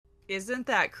Isn't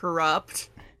that corrupt?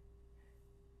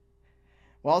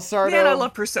 Well, Man, I Sardo.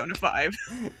 love Persona 5.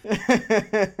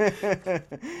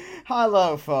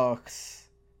 Hello, folks.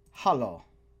 Hello.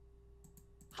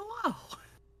 Hello.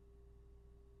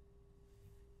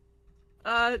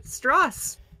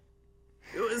 Strauss.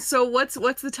 So what's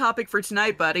the topic for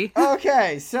tonight, buddy?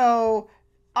 Okay, so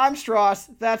I'm Strauss.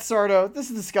 That's Sardo. This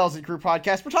is the Skeleton Crew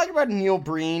podcast. We're talking about Neil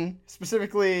Breen,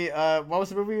 specifically. What was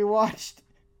the movie we watched?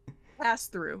 Pass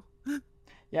through.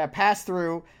 Yeah, Pass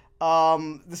Through.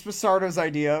 This was Sardo's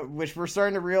idea, which we're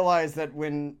starting to realize that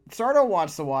when Sardo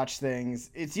wants to watch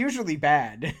things, it's usually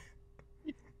bad.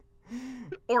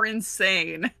 Or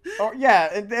insane. Oh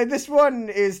yeah, and this one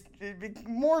is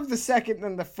more of the second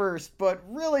than the first, but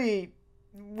really,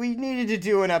 we needed to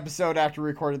do an episode after we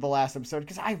recorded the last episode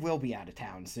because I will be out of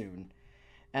town soon.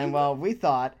 And well, we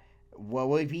thought, what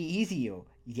would be easier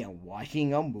than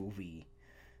watching a movie?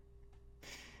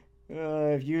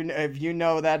 If you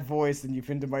know that voice, then you've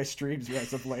been to my streams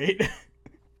as of late.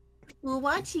 We're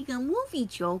watching a movie,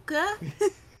 Joker.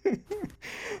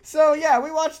 So yeah,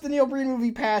 we watched the Neil Breen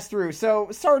movie Pass Through. So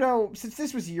Sardo, since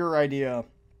this was your idea,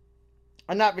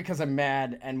 and not because I'm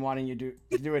mad and wanting you to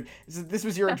do it, this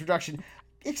was your introduction.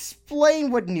 Explain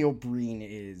what Neil Breen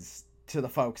is to the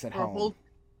folks at home.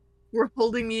 We're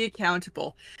holding me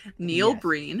accountable. Neil Yes.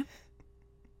 Breen.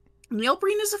 Neil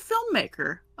Breen is a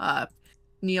filmmaker.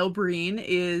 Neil Breen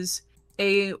is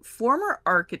a former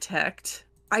architect.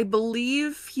 I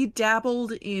believe he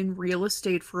dabbled in real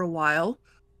estate for a while,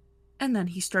 and then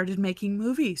he started making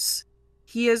movies.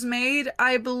 He has made,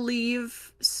 I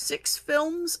believe, 6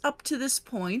 films up to this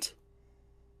point,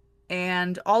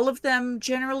 and all of them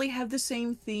generally have the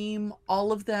same theme.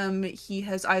 All of them he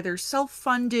has either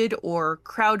self-funded or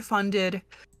crowdfunded,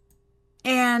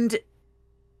 and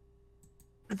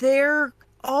they're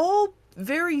all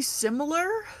very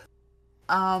similar.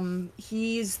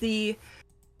 He's the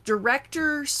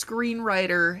director,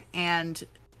 screenwriter, and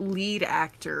lead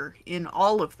actor in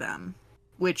all of them,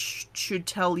 which should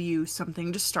tell you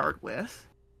something to start with.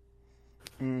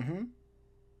 Mm-hmm.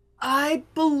 I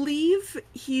believe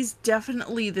he's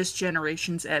definitely this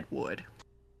generation's Ed Wood.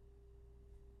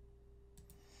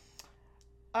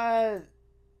 Yeah,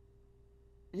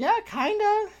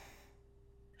 kinda.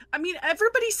 I mean,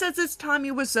 everybody says it's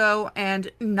Tommy Wiseau, and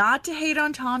not to hate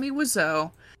on Tommy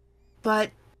Wiseau,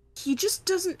 but he just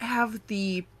doesn't have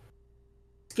the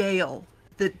scale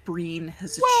that Breen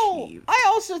has achieved. I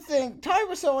also think Ty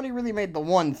Wiseau only really made the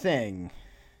one thing.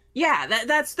 Yeah,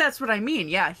 that's what I mean.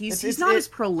 Yeah, he's not as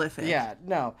prolific. Yeah,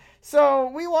 no.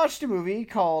 So we watched a movie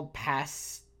called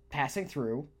Passing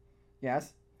Through.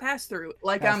 Yes. Pass through,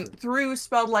 like through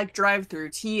spelled like drive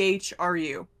through,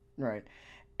 THRU. Right.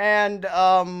 And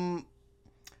I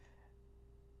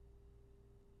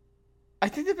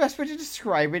think the best way to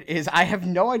describe it is I have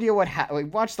no idea what happened. We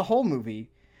watched the whole movie,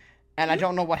 and I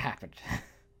don't know what happened.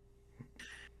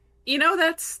 You know,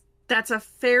 that's a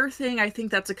fair thing. I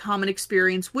think that's a common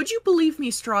experience. Would you believe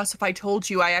me, Strauss, if I told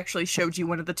you I actually showed you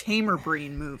one of the Tamer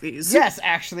Breen movies? Yes,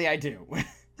 actually, I do.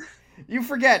 You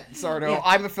forget, Sardo, Yeah.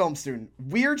 I'm a film student.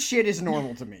 Weird shit is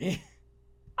normal to me.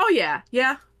 Oh yeah,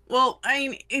 yeah. Well,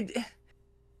 I mean,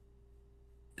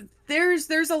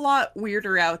 there's a lot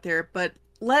weirder out there, but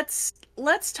let's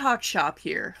talk shop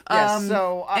here. Yes,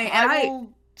 so I and will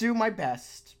do my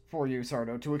best for you,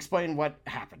 Sardo, to explain what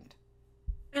happened.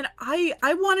 And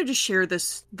I wanted to share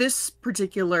this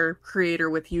particular creator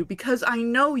with you because I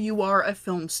know you are a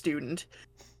film student,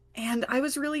 and I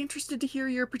was really interested to hear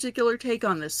your particular take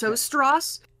on this. So,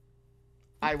 Strauss,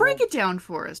 break it down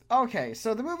for us. Okay,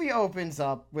 so the movie opens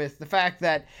up with the fact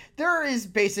that there is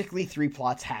basically 3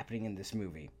 plots happening in this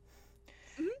movie.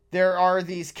 Mm-hmm. There are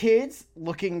these kids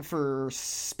looking for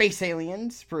space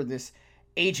aliens for this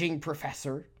aging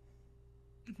professor.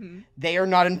 Mm-hmm. They are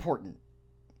not important.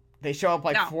 They show up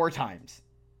like No. 4 times.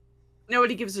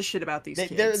 Nobody gives a shit about these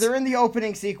kids. They're in the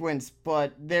opening sequence,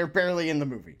 but they're barely in the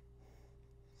movie.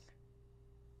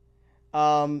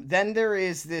 Then there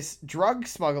is this drug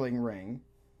smuggling ring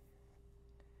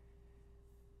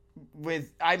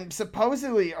with I'm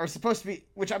supposing are supposed to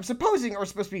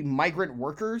be migrant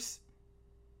workers.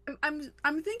 I'm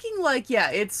thinking like,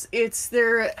 yeah, it's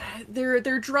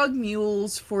they're drug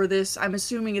mules for this. I'm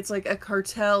assuming it's like a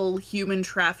cartel human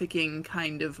trafficking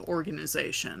kind of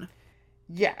organization.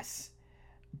 Yes.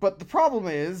 But the problem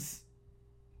is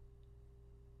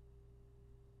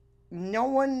no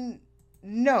one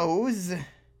knows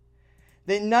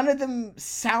that none of them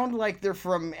sound like they're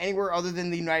from anywhere other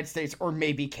than the United States or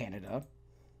maybe Canada.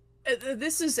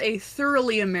 This is a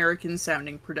thoroughly American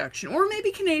sounding production, or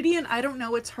maybe Canadian. I don't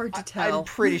know. It's hard to I'm tell.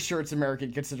 pretty sure it's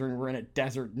American considering we're in a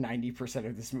desert 90%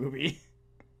 of this movie.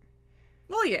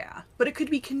 Well, yeah, but it could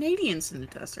be Canadians in the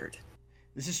desert.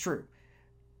 This is true.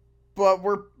 But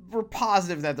we're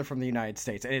positive that they're from the United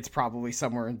States, and it's probably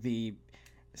somewhere in the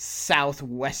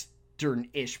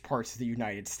southwestern-ish parts of the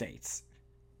United States.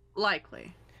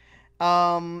 Likely.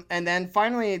 And then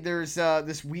finally there's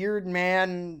this weird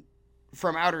man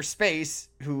from outer space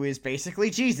who is basically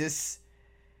Jesus,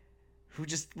 who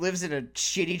just lives in a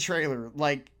shitty trailer.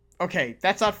 Like, okay,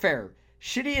 that's not fair.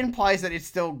 Shitty implies that it's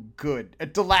still good. A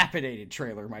dilapidated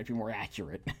trailer might be more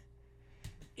accurate.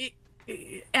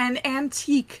 An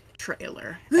antique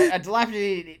trailer. A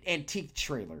dilapidated antique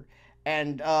trailer.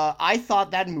 And I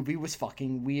thought that movie was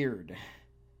fucking weird.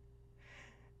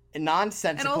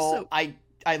 Nonsensical. And also,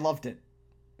 I loved it.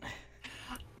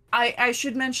 I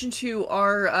should mention too,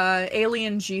 our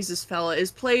alien Jesus fella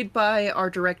is played by our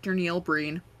director Neil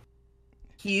Breen.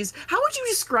 How would you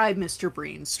describe Mr.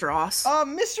 Breen, Strauss?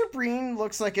 Mr. Breen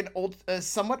looks like a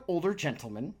somewhat older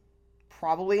gentleman,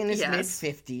 probably in his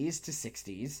mid-50s to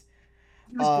 60s.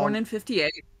 He was born in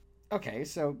 58. Okay,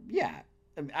 so yeah,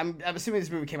 I'm assuming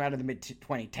this movie came out in the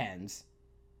mid-2010s.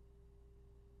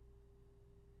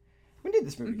 When did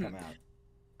this movie come out?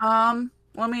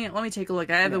 Let me take a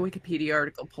look. I have the Wikipedia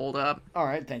article pulled up. All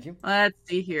right, thank you. Let's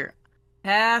see here.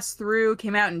 Pass Through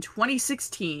came out in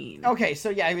 2016. Okay,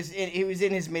 so yeah, he was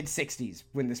in his mid-60s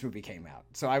when this movie came out.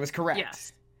 So I was correct.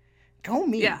 Yes. Go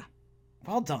me. Yeah.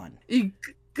 Well done.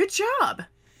 Good job.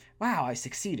 Wow, I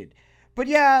succeeded. But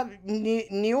yeah,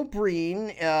 Neil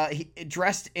Breen, he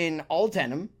dressed in all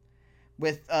denim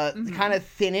with kind of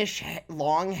thinnish,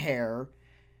 long hair.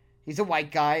 He's a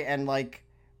white guy and like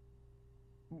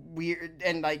weird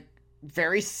and like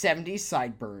very 70s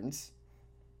sideburns.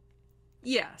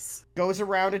 Yes. Goes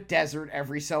around a desert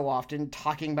every so often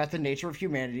talking about the nature of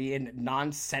humanity in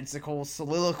nonsensical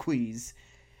soliloquies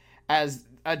as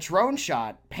a drone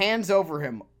shot pans over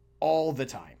him all the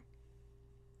time.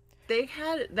 They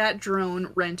had that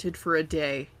drone rented for a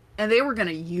day, and they were going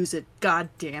to use it. God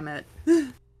damn it.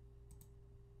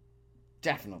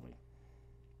 Definitely.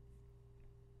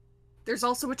 There's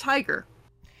also a tiger.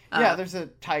 Yeah, there's a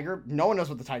tiger. No one knows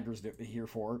what the tiger's here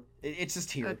for. It's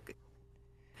just here.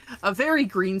 A very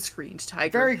green-screened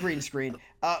tiger. Very green-screened.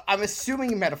 I'm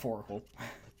assuming metaphorical.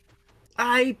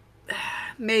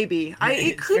 Maybe.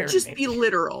 It could just be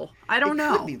literal. I don't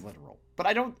know. It could be literal.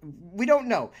 But we don't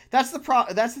know. That's the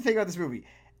thing about this movie.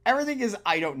 Everything is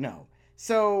I don't know.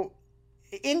 So,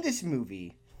 in this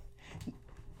movie,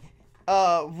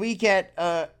 we get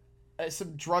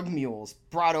some drug mules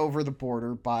brought over the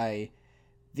border by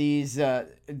these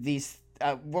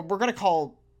what we're gonna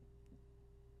call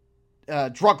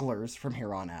drugglers from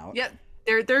here on out. Yeah,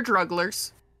 they're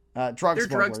drugglers. Drug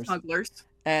smugglers.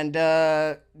 And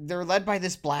they're led by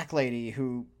this black lady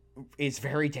who is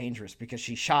very dangerous because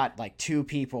she shot like 2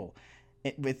 people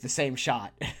with the same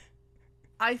shot.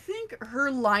 I think her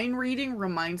line reading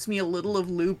reminds me a little of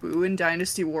Lu Bu in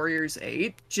Dynasty Warriors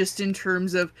 8, just in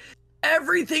terms of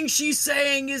everything she's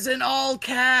saying is in all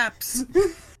caps.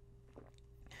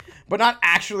 But not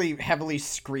actually heavily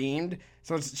screamed.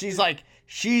 So she's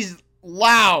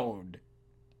loud,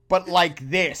 but like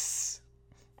this.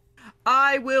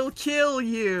 I will kill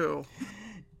you.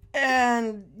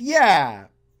 And yeah.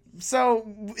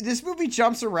 So this movie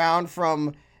jumps around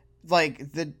from like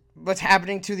what's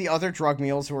happening to the other drug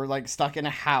mules who are like stuck in a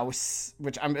house,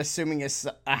 which I'm assuming is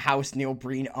a house Neil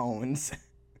Breen owns.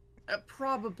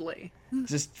 Probably.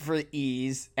 Just for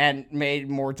ease and made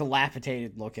more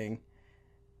dilapidated looking.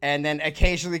 And then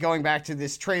occasionally going back to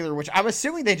this trailer, which I'm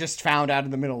assuming they just found out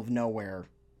in the middle of nowhere.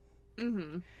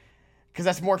 Mm-hmm. Because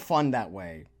that's more fun that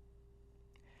way.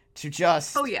 To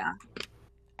just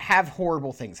have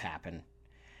horrible things happen.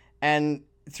 And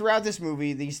throughout this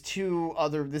movie, this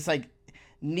like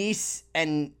niece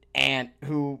and aunt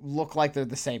who look like they're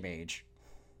the same age.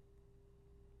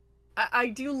 I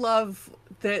do love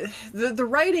the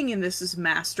writing in this is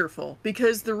masterful,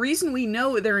 because the reason we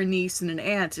know they're a niece and an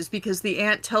aunt is because the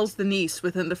aunt tells the niece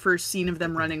within the first scene of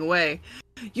them running away,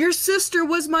 "Your sister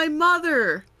was my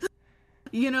mother.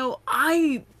 You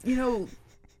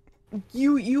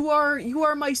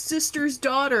are my sister's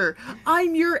daughter.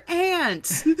 I'm your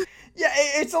aunt." Yeah,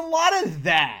 it's a lot of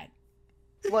that.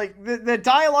 Like, the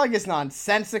dialogue is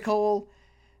nonsensical.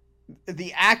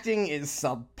 The acting is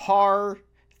subpar.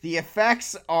 The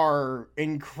effects are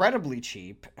incredibly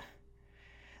cheap.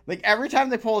 Like, every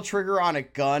time they pull a trigger on a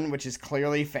gun, which is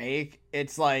clearly fake,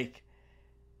 it's like,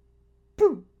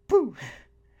 boo, boo.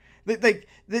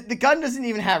 The gun doesn't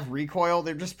even have recoil.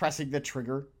 They're just pressing the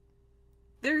trigger.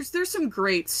 There's some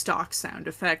great stock sound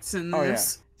effects in Oh yeah,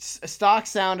 this. stock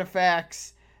sound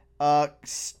effects,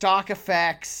 stock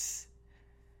effects,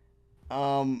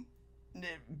 um,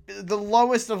 the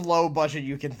lowest of low budget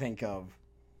you can think of.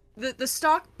 The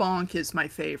stock bonk is my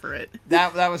favorite.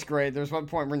 That was great. There's one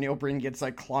point where Neil Breen gets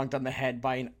like clonked on the head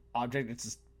by an object. It's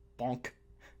just bonk.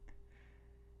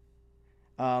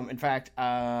 In fact,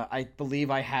 I believe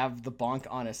I have the bonk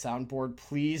on a soundboard.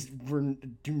 Please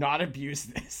do not abuse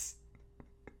this.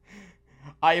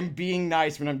 I am being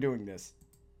nice when I'm doing this.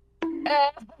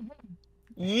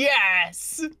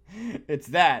 Yes. It's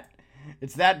that.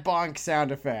 It's that bonk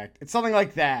sound effect. It's something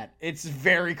like that. It's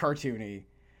very cartoony.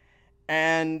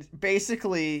 And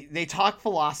basically, they talk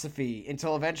philosophy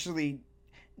until eventually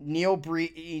Neil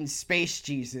Breen, Space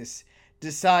Jesus,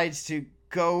 decides to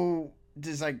go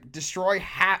just like destroy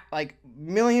like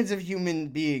millions of human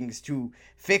beings to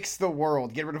fix the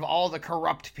world, get rid of all the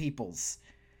corrupt peoples.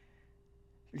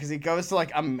 Because he goes to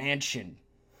like a mansion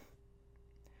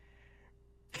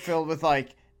filled with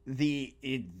like the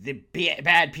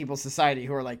bad people society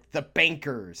who are like the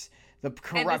bankers, the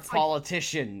corrupt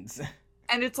politicians.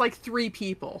 And it's like 3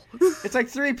 people. It's like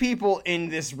 3 people in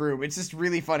this room. It's just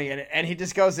really funny. And he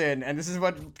just goes in, and this is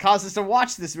what caused us to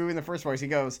watch this movie in the first place. He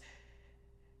goes,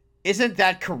 "Isn't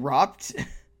that corrupt?"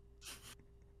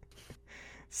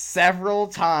 Several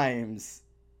times.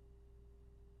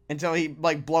 Until he,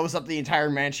 like, blows up the entire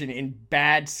mansion in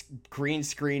bad green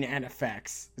screen and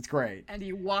effects. It's great. And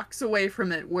he walks away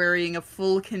from it wearing a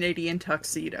full Canadian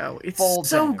tuxedo. It's Full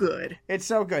so denim. good. It's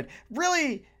so good.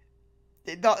 Really,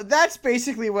 that's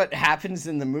basically what happens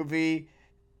in the movie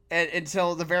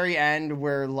until the very end,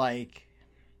 where like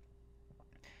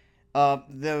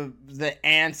the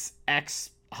aunt's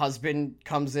ex-husband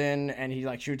comes in and he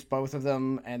like shoots both of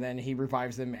them, and then he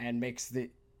revives them and makes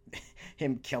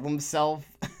him kill himself.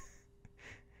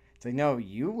 It's like, no,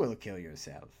 you will kill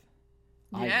yourself.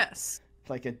 Yes.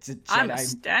 Like a Jedi. I'm a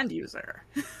stand user.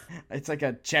 It's like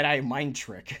a Jedi mind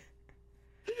trick,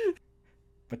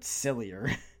 but sillier.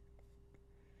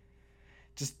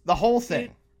 Just the whole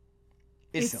thing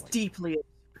is silly. It's deeply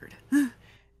absurd.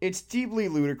 It's deeply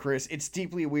ludicrous. It's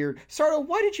deeply weird. Sardo,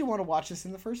 why did you want to watch this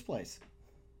in the first place?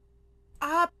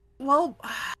 Well,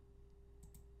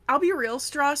 I'll be real,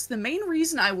 Strauss. The main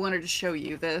reason I wanted to show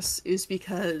you this is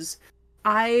because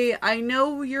I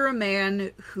know you're a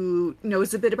man who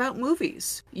knows a bit about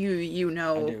movies. You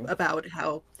know about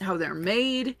how they're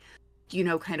made. You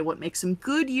know kind of what makes them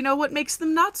good. You know what makes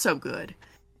them not so good.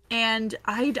 And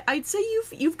I'd say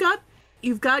you've got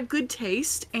good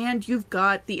taste and you've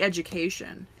got the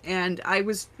education. And I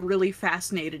was really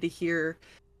fascinated to hear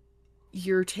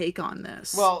your take on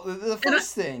this. Well, the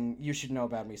first thing you should know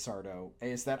about me, Sardo,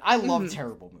 is that I love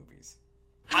terrible movies.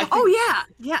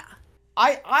 Yeah.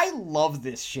 I love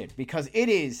this shit because it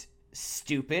is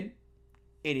stupid,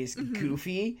 it is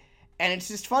goofy, and it's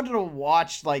just fun to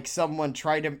watch like someone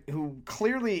who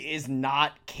clearly is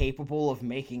not capable of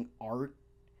making art,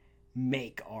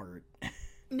 make art.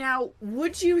 Now,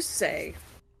 would you say,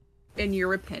 in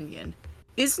your opinion,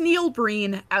 is Neil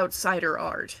Breen outsider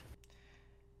art?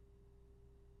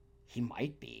 He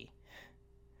might be.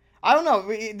 I don't know.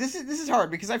 This is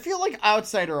hard because I feel like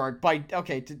outsider art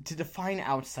to define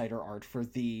outsider art for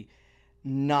the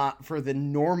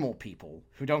normal people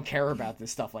who don't care about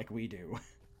this stuff like we do.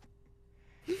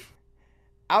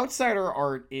 Outsider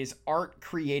art is art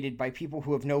created by people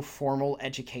who have no formal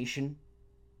education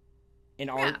in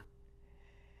art.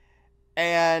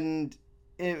 And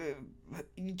do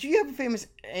you have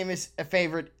a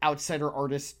favorite outsider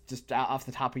artist just off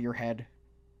the top of your head?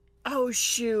 Oh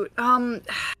shoot.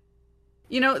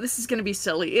 This is gonna be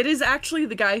silly. It is actually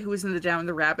the guy who was in the Down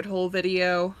the Rabbit Hole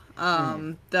video.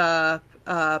 The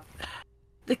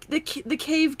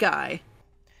cave guy.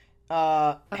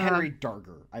 Henry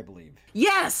Darger, I believe.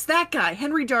 Yes, that guy,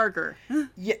 Henry Darger.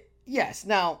 Yes.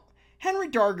 Now, Henry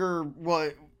Darger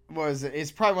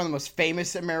is probably one of the most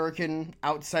famous American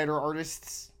outsider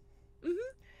artists. Mm-hmm.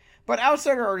 But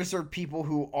outsider artists are people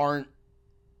who aren't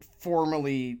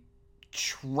formally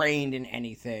trained in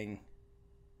anything.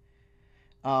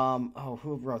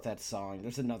 Who wrote that song?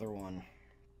 There's another one.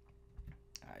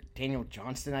 Daniel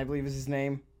Johnston, I believe is his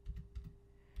name.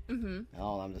 Mm-hmm.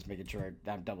 Oh, I'm just making sure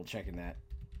I'm double checking that.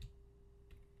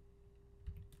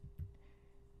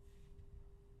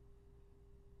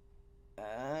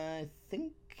 I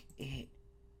think it.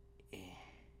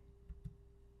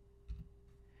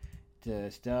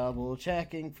 Just double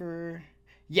checking for.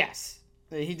 Yes,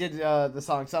 he did the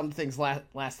song "Some Things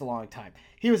Last a Long Time."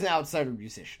 He was an outsider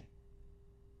musician.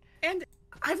 And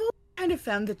I've always kind of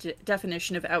found the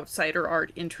definition of outsider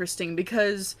art interesting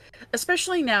because,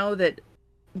 especially now that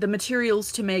the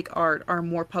materials to make art are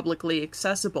more publicly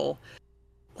accessible.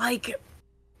 Like,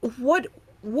 what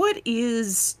what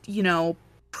is,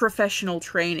 professional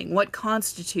training? What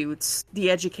constitutes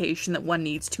the education that one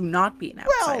needs to not be an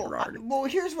outsider artist? Well,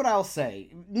 here's what I'll say.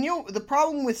 The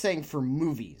problem with saying for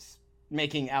movies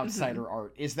making outsider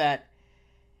art is that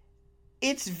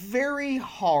it's very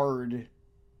hard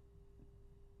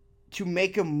to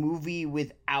make a movie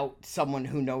without someone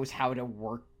who knows how to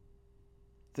work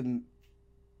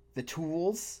the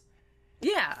tools.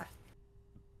 Yeah.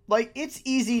 Like, it's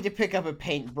easy to pick up a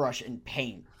paintbrush and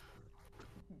paint,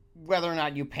 whether or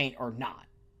not you paint or not.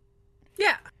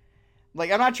 Yeah.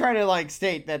 Like, I'm not trying to, like,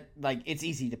 state that, like, it's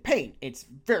easy to paint. It's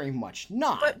very much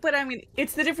not. But I mean,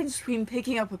 it's the difference between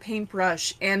picking up a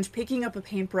paintbrush and picking up a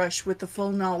paintbrush with the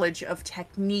full knowledge of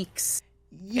techniques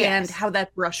and how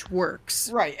that brush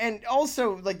works. Right, and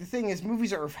also, like, the thing is,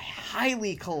 movies are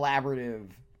highly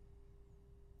collaborative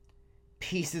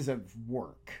pieces of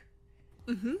work.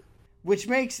 Mm-hmm. Which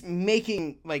makes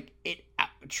making, like, it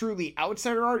truly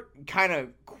outsider art kind of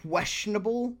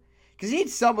questionable. Because you need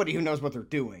somebody who knows what they're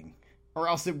doing. Or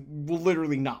else it will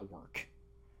literally not work.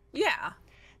 Yeah.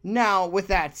 Now, with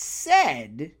that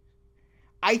said,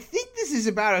 I think this is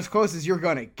about as close as you're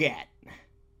gonna get.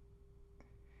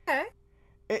 Okay.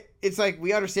 It's like,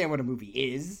 we understand what a movie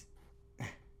is.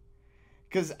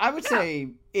 Because I would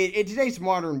say, in today's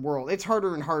modern world, it's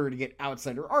harder and harder to get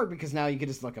outsider art because now you can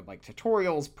just look up, like,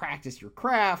 tutorials, practice your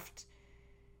craft.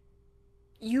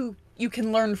 You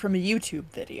can learn from a YouTube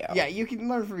video. Yeah, you can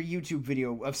learn from a YouTube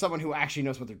video of someone who actually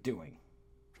knows what they're doing.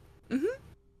 Mm-hmm.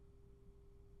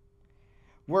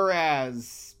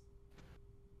 Whereas,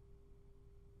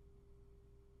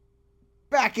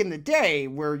 back in the day,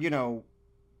 where,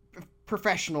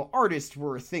 professional artists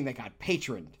were a thing that got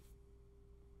patroned.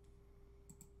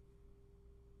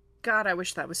 God, I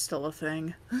wish that was still a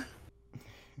thing.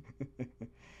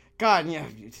 God, yeah,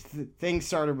 things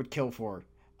started with Kill For.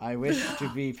 I wish to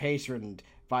be patroned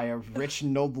by a rich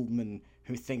nobleman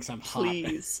who thinks I'm hot.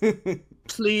 Please.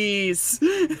 Please.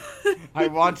 I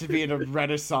want to be in a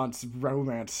Renaissance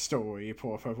romance story,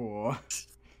 por favor.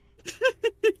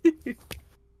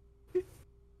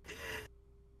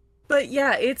 But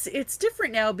yeah, it's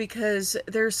different now because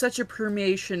there's such a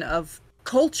permeation of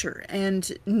culture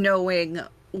and knowing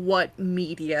what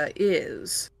media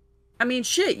is. I mean,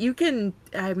 shit,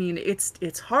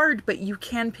 it's hard, but you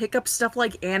can pick up stuff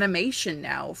like animation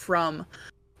now from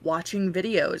watching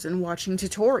videos and watching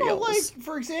tutorials. Well, like,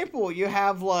 for example, you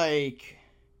have, like,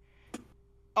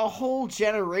 a whole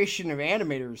generation of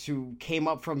animators who came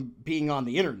up from being on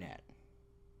the internet.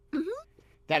 Mm-hmm.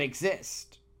 That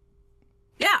exist.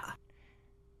 Yeah.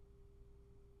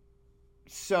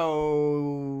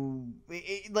 So,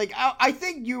 I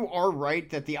think you are right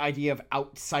that the idea of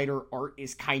outsider art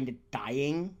is kind of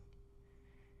dying.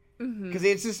 Because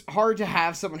it's just hard to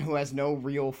have someone who has no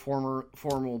real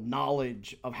formal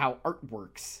knowledge of how art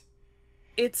works.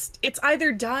 It's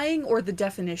either dying or the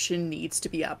definition needs to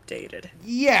be updated.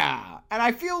 Yeah, and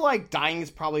I feel like dying is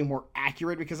probably more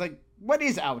accurate because, like, what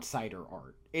is outsider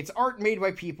art? It's art made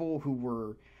by people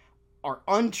who are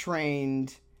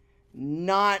untrained,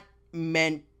 not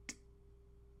meant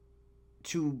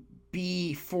to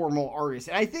be formal artists.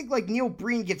 And I think, like, Neil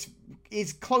Breen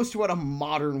is close to what a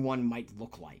modern one might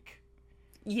look like.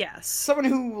 Yes. Someone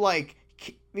who, like,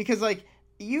 because, like,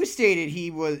 you stated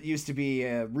he used to be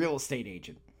a real estate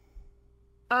agent.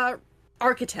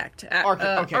 Architect.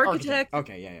 Architect.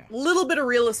 Okay, yeah. Little bit of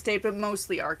real estate, but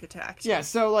mostly architect. Yeah,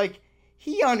 so, like,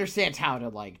 he understands how to,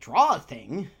 like, draw a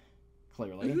thing,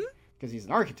 clearly, because he's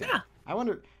an architect. Yeah. I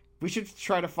wonder, we should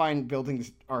try to find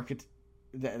buildings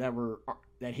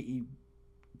that he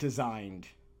designed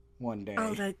one day.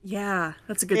 Oh,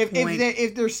 that's a good point.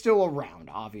 If they're still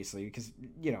around, obviously, because,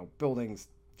 buildings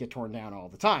get torn down all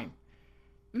the time.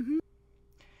 Mm-hmm.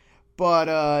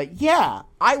 But, yeah,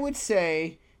 I would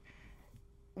say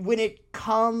when it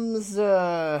comes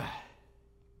to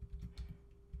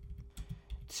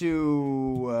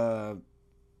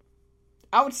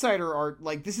outsider art,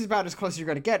 like, this is about as close as you're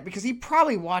going to get, because he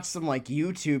probably watched some, like,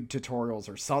 YouTube tutorials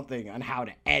or something on how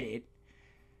to edit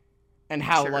and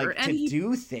how, to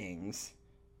do things.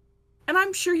 And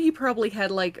I'm sure he probably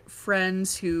had, like,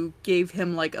 friends who gave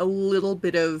him, like, a little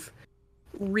bit of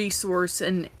resource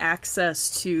and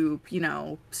access to,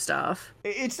 stuff.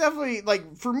 It's definitely,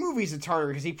 like, for movies it's harder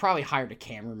because he probably hired a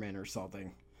cameraman or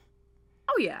something.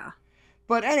 Oh, yeah.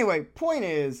 But anyway, point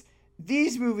is,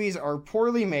 these movies are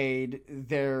poorly made.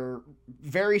 It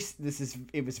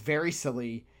was very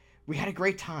silly. We had a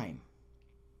great time.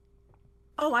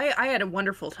 Oh, I had a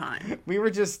wonderful time. We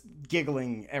were just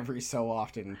giggling every so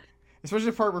often. Especially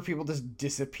the part where people just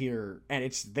disappear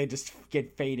and they just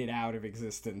get faded out of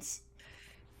existence.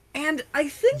 And I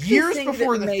think the Years thing that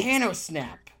before the makes... Thanos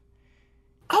snap.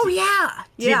 Oh, yeah!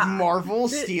 Did Yeah. Marvel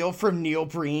steal from Neil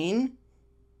Breen?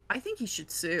 I think he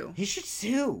should sue. He should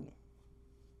sue.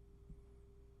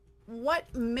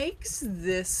 What makes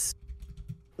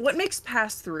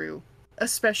Pass Through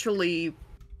especially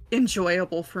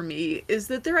enjoyable for me is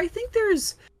that I think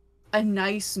there's a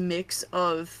nice mix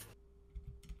of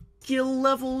skill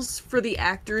levels for the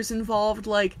actors involved.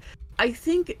 Like, I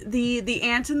think the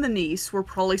aunt and the niece were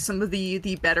probably some of the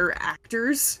better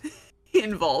actors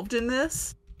involved in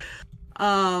this.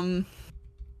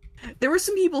 There were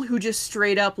some people who just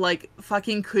straight up, like,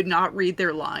 fucking could not read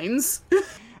their lines.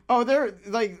 Oh, they're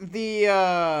like the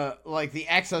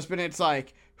ex-husband. It's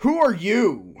like, who are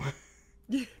you?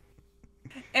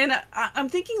 And I'm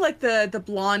thinking like the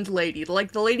blonde lady,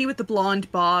 like the lady with the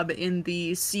blonde bob in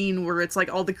the scene where it's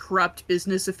like all the corrupt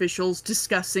business officials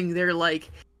discussing their, like,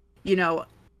 you know,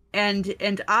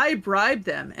 and I bribed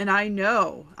them, and I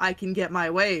know I can get my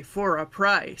way for a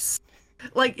price.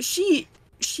 Like, she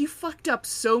fucked up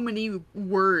so many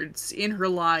words in her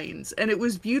lines, and it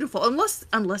was beautiful.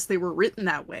 Unless they were written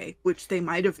that way, which they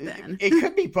might have been. It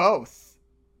could be both.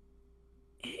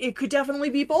 It could definitely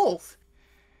be both.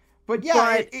 But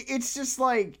yeah, it's just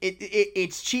like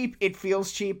it's cheap. It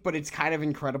feels cheap, but it's kind of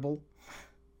incredible.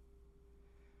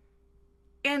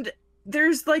 And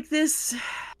there's like this...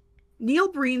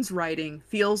 Neil Breen's writing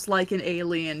feels like an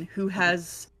alien who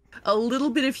has a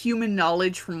little bit of human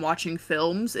knowledge from watching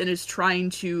films and is trying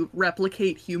to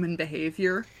replicate human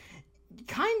behavior.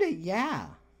 Kinda, yeah.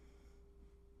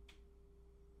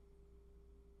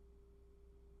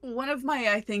 One of my,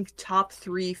 I think, top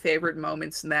 3 favorite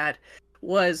moments in that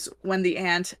was when the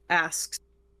aunt asks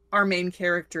our main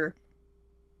character,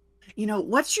 you know,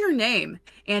 what's your name?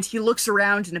 And he looks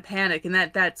around in a panic, and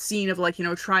that scene of, like, you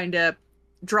know, trying to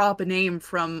draw up a name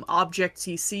from objects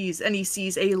he sees, and he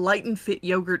sees a Light and Fit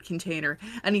yogurt container,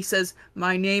 and he says,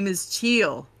 my name is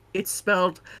Teal. It's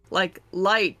spelled like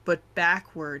light, but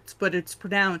backwards, but it's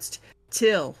pronounced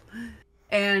Till.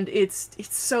 And it's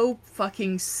so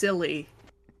fucking silly.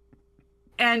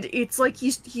 And it's like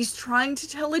he's trying to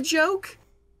tell a joke,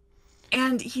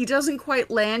 and he doesn't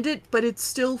quite land it, but it's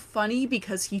still funny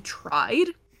because he tried.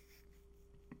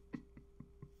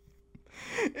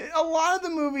 A lot of the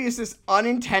movie is just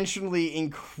unintentionally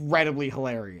incredibly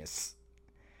hilarious.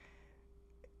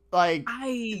 Like,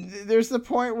 there's the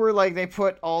point where, like, they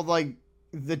put all, like,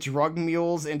 the drug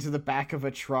mules into the back of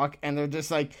a truck, and they're just,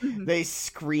 like, they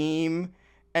scream,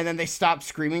 and then they stop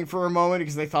screaming for a moment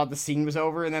because they thought the scene was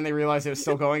over, and then they realized it was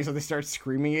still going, so they start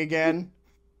screaming again.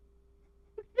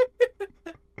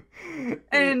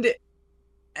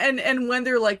 And when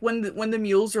they're like, when the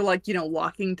mules are, like, you know,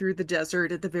 walking through the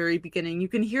desert at the very beginning, you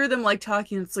can hear them, like,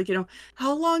 talking. It's like, you know,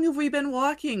 how long have we been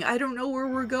walking? I don't know where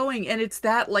we're going. And it's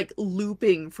that, like,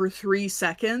 looping for 3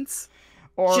 seconds.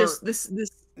 Or just this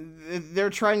they're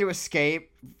trying to escape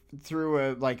through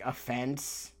a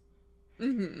fence.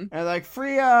 Mm-hmm. And like,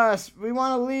 free us! We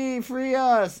want to leave! Free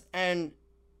us! And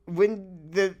when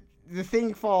the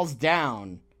thing falls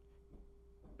down,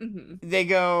 they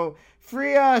go,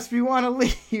 free us! We want to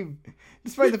leave!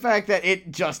 Despite the fact that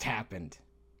it just happened.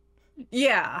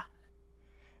 Yeah.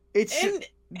 This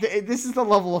is the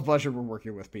level of budget we're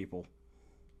working with, people.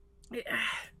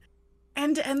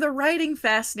 And the writing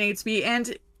fascinates me,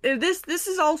 and this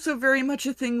is also very much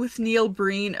a thing with Neil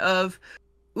Breen of,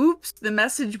 oops, the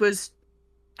message was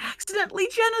accidentally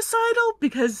genocidal,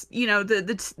 because, you know,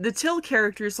 the Till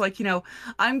character's like, you know,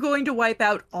 I'm going to wipe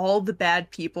out all the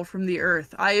bad people from the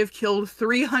earth. I have killed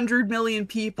 300 million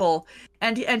people,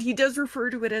 and he does refer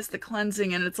to it as the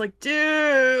cleansing, and it's like,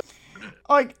 dude.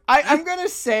 Like, I'm gonna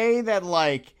say that,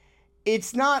 like,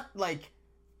 it's not, like,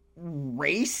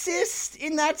 racist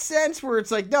in that sense, where it's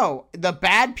like, no, the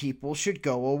bad people should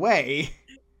go away.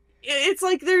 It's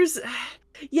like there's...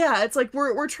 Yeah, it's like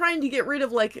we're trying to get rid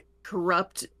of, like,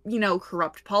 corrupt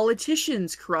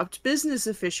politicians, corrupt business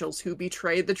officials who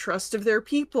betray the trust of their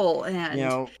people, and, you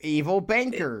know, evil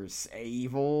bankers,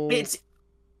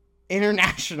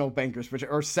 international bankers, which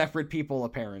are separate people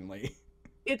apparently.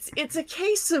 It's a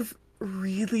case of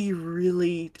really,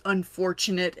 really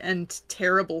unfortunate and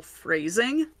terrible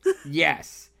phrasing.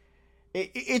 Yes.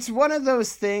 It's one of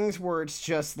those things where it's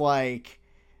just like,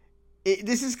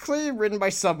 this is clearly written by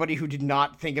somebody who did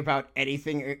not think about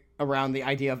anything around the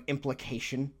idea of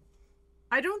implication.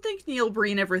 I don't think Neil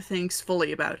Breen ever thinks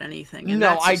fully about anything. And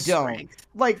no, I don't.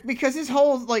 Like, because his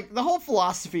whole, like, the whole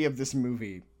philosophy of this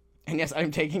movie, and yes,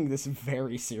 I'm taking this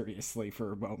very seriously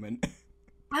for a moment.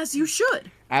 As you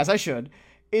should. As I should.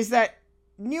 Is that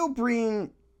Neil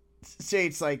Breen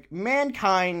states, like,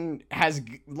 mankind has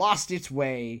lost its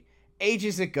way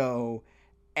ages ago,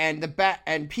 and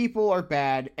and people are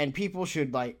bad, and people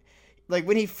should, like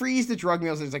when he frees the drug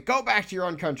mules, it's like, go back to your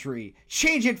own country,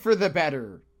 change it for the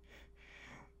better.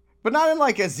 But not in,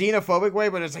 like, a xenophobic way,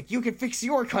 but it's like, you can fix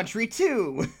your country,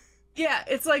 too. Yeah,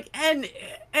 it's like, and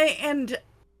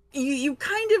you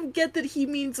kind of get that he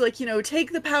means, like,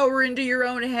 take the power into your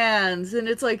own hands, and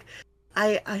it's like,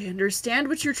 I understand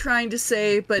what you're trying to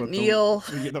say, but Neil...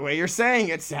 The way you're saying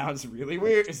it sounds really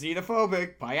weird,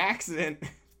 xenophobic, by accident.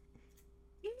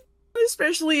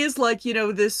 Especially as, like,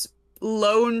 this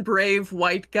lone, brave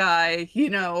white guy,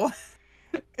 In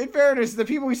fairness, the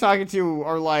people he's talking to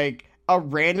are, like, a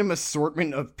random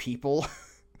assortment of people.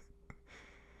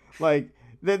 Like,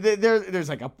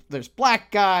 there's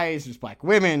black guys, there's black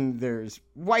women, there's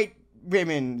white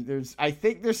women, I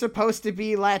think they're supposed to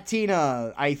be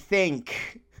Latina, I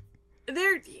think.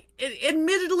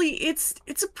 Admittedly, it's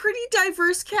a pretty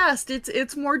diverse cast.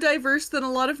 It's more diverse than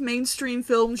a lot of mainstream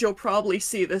films you'll probably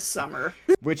see this summer.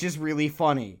 Which is really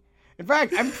funny. In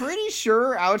fact, I'm pretty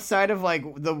sure outside of, like,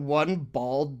 the one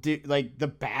bald dude, like, the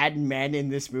bad men in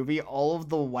this movie, all of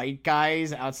the white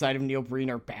guys outside of Neil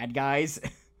Breen are bad guys.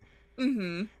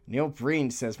 Mm-hmm. Neil Breen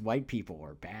says white people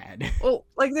are bad. Well,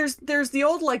 like, there's the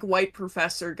old, like, white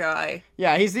professor guy.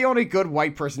 Yeah, he's the only good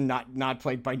white person not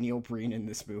played by Neil Breen in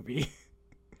this movie.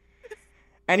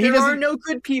 And there are no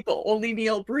good people, only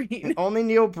Neil Breen. Only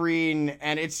Neil Breen,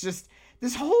 and it's just,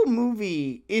 this whole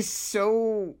movie is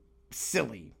so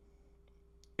silly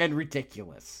and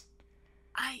ridiculous.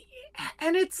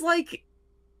 And it's like,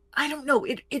 I don't know,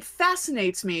 it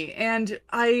fascinates me, and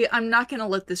I'm not gonna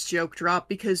let this joke drop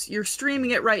because you're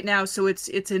streaming it right now, so it's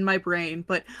in my brain,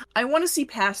 but I want to see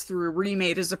Pass Through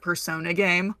remade as a Persona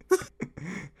game.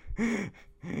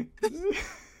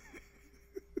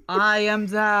 I am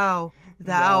thou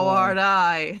art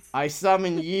I. I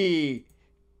summon ye,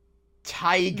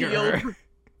 tiger.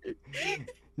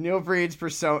 Neil Breen's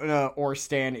persona or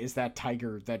Stan is that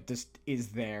tiger that just is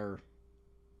there.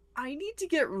 I need to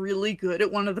get really good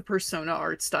at one of the Persona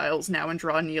art styles now and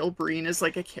draw Neil Breen as,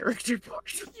 like, a character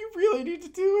portrait. You really need to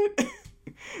do it.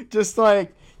 Just,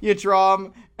 like, you draw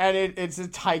him, and it's a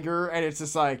tiger, and it's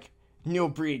just like, Neil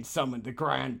Breen summoned the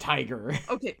Grand Tiger.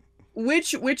 Okay,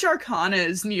 which Arcana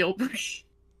is Neil Breen?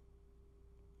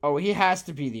 Oh, he has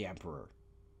to be the Emperor.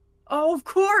 Oh, of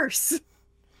course!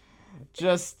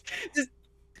 Just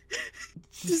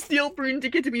Neil Breen to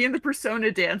get to be in the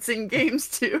Persona dancing games,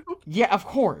 too. Yeah, of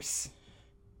course.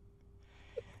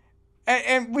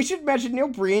 And we should mention Neil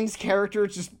Breen's character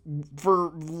just,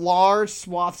 for large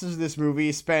swaths of this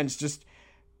movie, spends just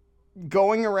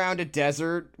going around a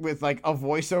desert with, like, a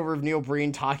voiceover of Neil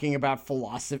Breen talking about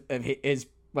philosophy, of his,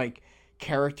 like,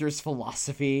 character's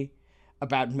philosophy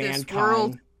about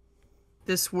mankind.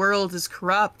 This world is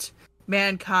corrupt.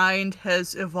 Mankind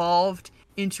has evolved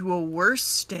into a worse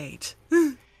state.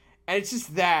 And it's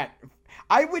just that.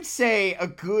 I would say a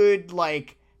good,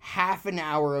 like, half an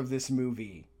hour of this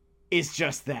movie is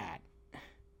just that.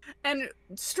 And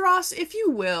Strauss, if you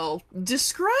will,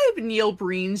 describe Neil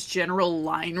Breen's general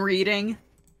line reading.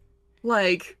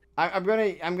 Like, I'm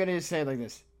gonna say it like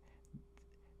this.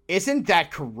 Isn't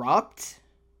that corrupt?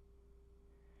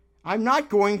 I'm not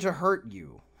going to hurt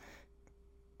you.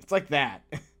 It's like that.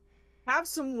 Have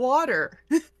some water.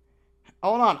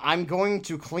 Hold on, I'm going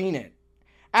to clean it.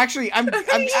 Actually, I'm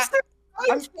just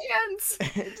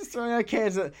throwing out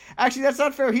cans. Actually, that's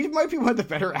not fair. He might be one of the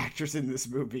better actors in this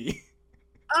movie.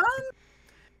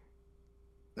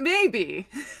 Maybe.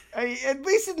 At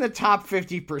least in the top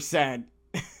 50%.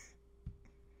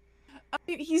 I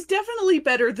mean, he's definitely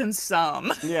better than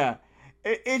some. Yeah.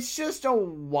 It's just a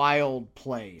wild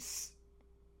place.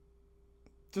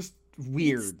 Just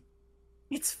weird.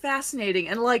 It's fascinating,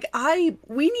 and, like,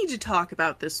 we need to talk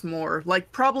about this more,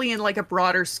 like, probably in, like, a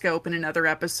broader scope in another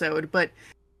episode, but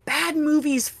bad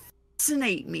movies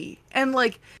fascinate me, and,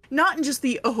 like, not in just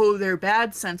the, oh, they're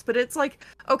bad sense, but it's like,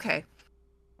 okay,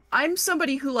 I'm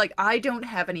somebody who, like, I don't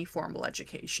have any formal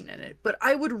education in it, but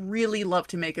I would really love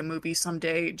to make a movie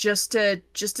someday, just to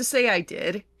say I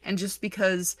did, and just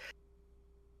because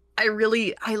I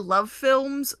love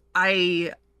films,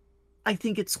 I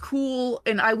think it's cool,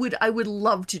 and I would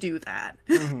love to do that.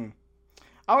 Mm-hmm.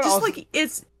 I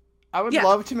would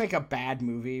love to make a bad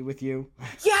movie with you.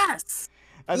 Yes!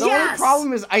 And the only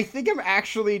problem is, I think I'm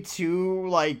actually too,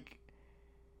 like,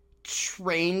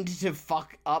 trained to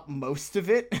fuck up most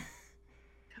of it.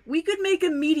 We could make a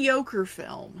mediocre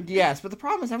film. Yes, but the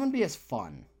problem is that wouldn't be as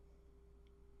fun.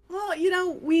 Well,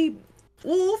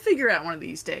 we'll figure out one of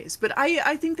these days, but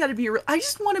I think that'd be I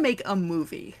just want to make a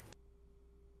movie.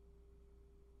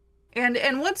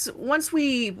 And once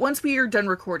we are done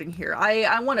recording here,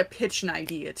 I want to pitch an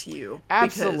idea to you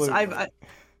because Absolutely.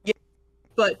 yeah,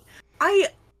 but I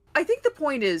I think the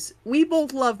point is we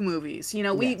both love movies. You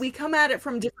know, we Yes. come at it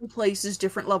from different places,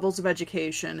 different levels of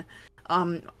education.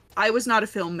 Um, I was not a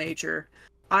film major.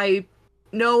 I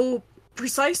know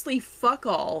precisely fuck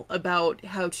all about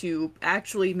how to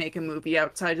actually make a movie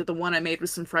outside of the one I made with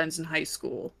some friends in high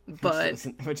school. But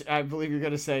Which I believe you're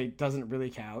gonna say doesn't really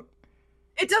count.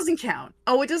 it doesn't count.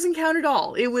 Oh, it doesn't count at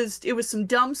all. It was some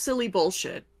dumb, silly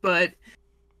bullshit. But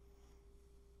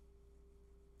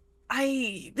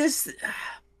I this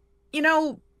you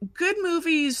know, good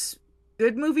movies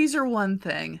are one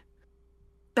thing.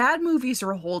 Bad movies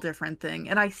are a whole different thing,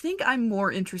 and I think I'm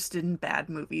more interested in bad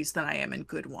movies than I am in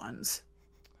good ones.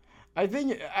 I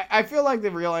feel like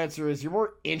the real answer is you're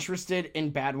more interested in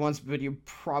bad ones, but you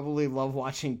probably love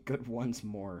watching good ones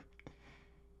more.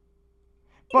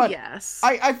 But Yes.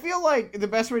 I feel like the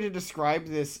best way to describe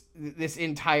this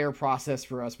entire process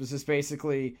for us was just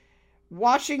basically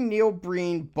watching Neil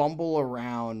Breen bumble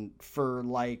around for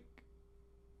like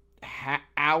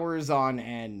hours on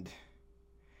end,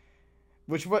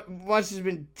 which what must have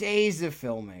been days of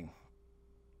filming.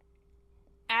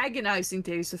 Agonizing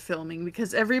days of filming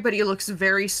because everybody looks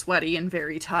very sweaty and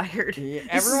very tired. Yeah,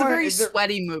 This is a everyone very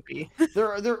sweaty movie.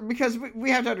 they're because we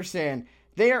have to understand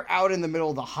they are out in the middle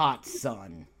of the hot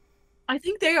sun. I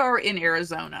think they are in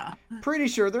Arizona. Pretty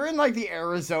sure they're in like the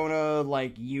Arizona,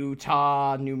 like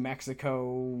Utah, New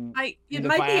Mexico, It might be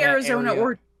Nevada Arizona area.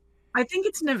 or I think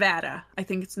it's Nevada. I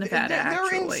think it's Nevada They're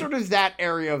in actually. sort of that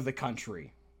area of the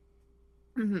country.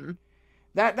 Hmm.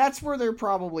 That's where they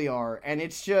probably are, and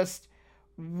it's just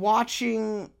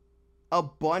watching a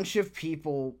bunch of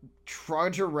people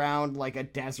trudge around like a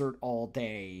desert all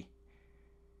day,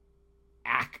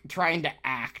 trying to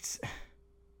act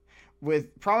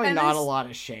with probably And not a this lot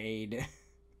of shade.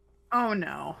 Oh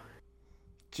no.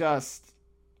 Just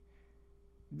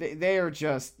they are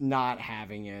just not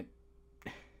having it.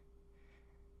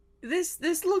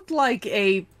 This looked like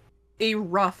a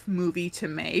rough movie to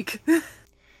make.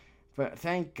 But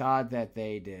thank God that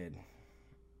they did.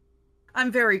 I'm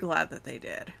very glad that they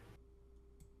did.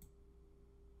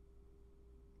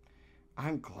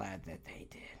 I'm glad that they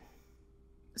did.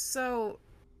 So,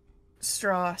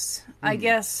 Strauss, I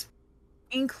guess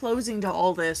in closing to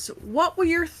all this, what were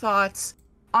your thoughts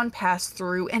on Pass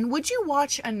Through, and would you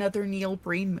watch another Neil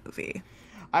Breen movie?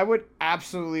 I would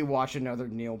absolutely watch another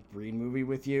Neil Breen movie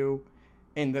with you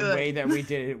in the Good. way that we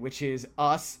did it, which is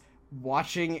us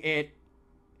watching it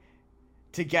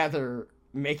together,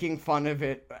 making fun of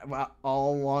it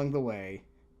all along the way.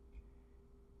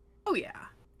 Oh yeah.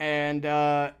 And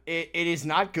it is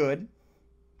not good,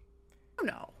 Oh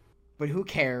no. but who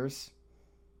cares?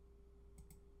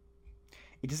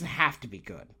 It doesn't have to be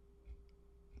good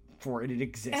for it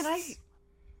exists. And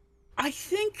I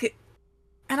think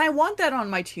and I want that on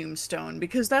my tombstone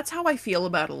because that's how I feel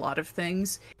about a lot of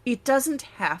things. It doesn't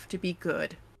have to be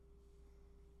good.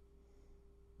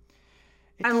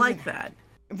 It I doesn't like have that.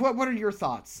 to. What are your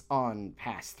thoughts on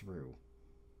Pass Through?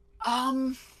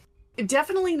 Um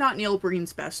Definitely not Neil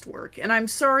Breen's best work, and I'm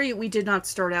sorry we did not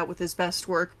start out with his best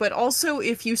work, but also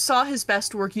if you saw his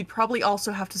best work, you'd probably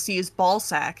also have to see his ball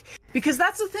sack, because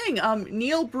that's the thing.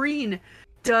 Neil Breen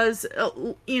does,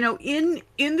 in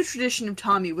the tradition of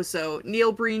Tommy Wiseau,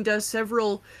 Neil Breen does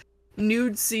several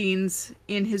nude scenes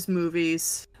in his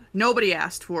movies. Nobody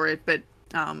asked for it, but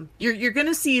you're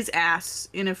gonna see his ass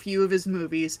in a few of his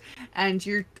movies, and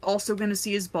you're also gonna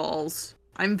see his balls.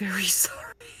 I'm very sorry.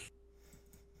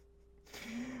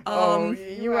 Oh,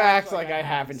 you act like I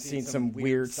haven't seen some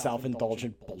weird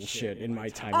self-indulgent bullshit in my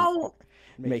time Oh,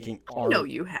 making I art. know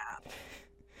you have.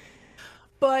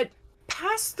 But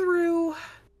Pass Through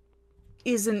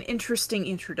is an interesting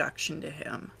introduction to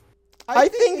him. I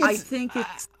think I think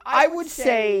it's I would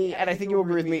say, and I think you'll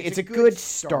agree with me, it's a good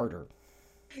starter.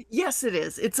 yes, it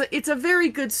is. It's a very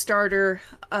good starter.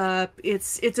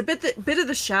 It's a bit of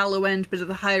the shallow end, bit of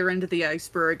the higher end of the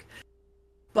iceberg.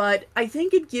 But I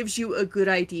think it gives you a good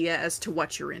idea as to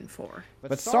what you're in for.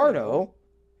 But Sardo,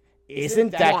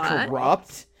 isn't that What?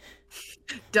 corrupt?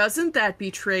 Doesn't that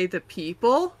betray the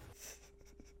people?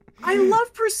 I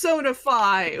love Persona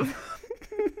 5.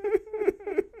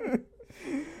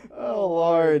 Oh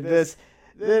Lord, this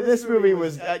movie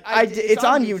was. It's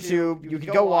on YouTube. You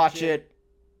can go watch it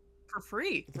For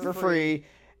free. for free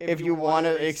if you want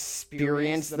to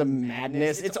experience the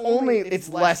madness. It's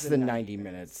less than 90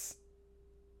 minutes.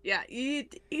 Yeah,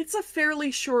 it's a fairly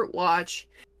short watch,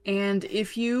 and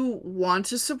if you want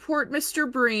to support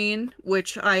Mr. Breen,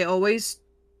 which I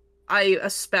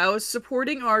espouse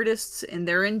supporting artists in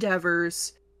their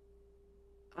endeavors,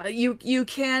 You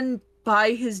can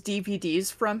buy his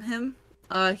DVDs from him.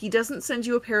 He doesn't send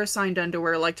you a pair of signed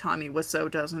underwear like Tommy Wiseau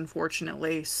does,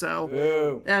 unfortunately. So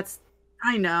Boo. that's,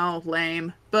 I know,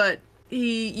 lame. But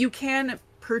you can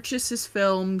purchase his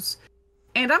films.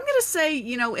 And I'm gonna say,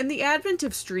 in the advent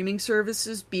of streaming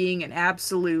services being an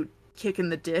absolute kick in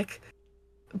the dick,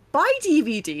 buy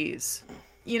DVDs.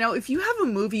 If you have a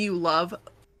movie you love,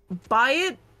 buy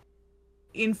it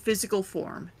in physical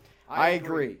form. I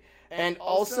agree. And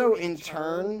also, in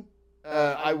turn,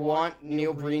 I want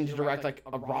Neil Breen to direct like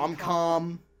a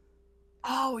rom-com.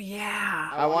 Oh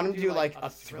yeah. I want him to do like a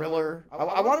thriller.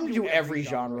 I want him to do every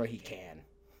genre he can.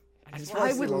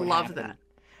 I would love that.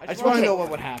 I just want to know what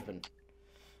would happen.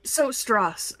 So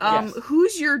Strauss, Yes.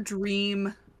 who's your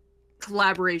dream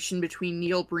collaboration between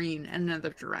Neil Breen and another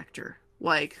director?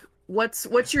 Like,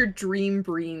 what's your dream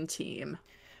Breen team?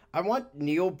 I want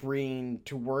Neil Breen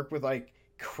to work with like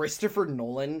Christopher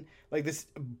Nolan, like this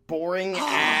boring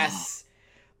ass,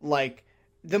 like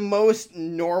the most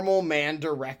normal man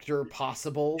director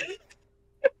possible.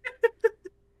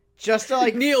 Just to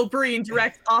like Neil Breen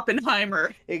direct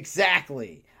Oppenheimer.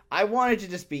 exactly. I want it to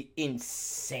just be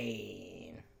insane.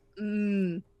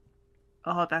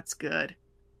 Oh, that's good.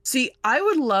 See, I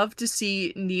would love to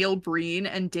see Neil Breen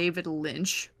and David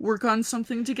Lynch work on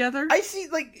something together. I see,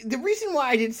 like, the reason why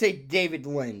I didn't say David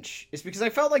Lynch is because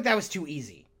I felt like that was too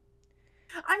easy.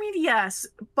 I mean, yes,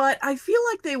 but I feel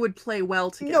like they would play well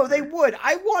together. No, they would.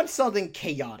 I want something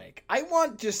chaotic. I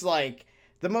want just, like,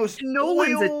 the most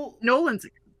Nolan's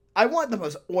I want the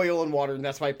most oil and water, and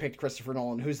that's why I picked Christopher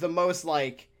Nolan, who's the most,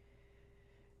 like,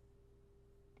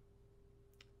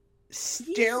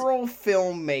 sterile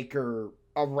filmmaker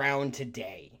around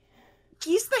today.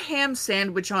 He's the ham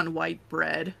sandwich on white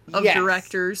bread of Yes,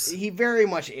 directors. He very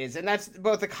much is, and that's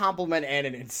both a compliment and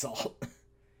an insult.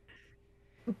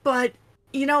 But,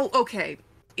 okay,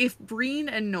 if Breen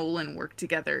and Nolan work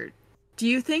together, do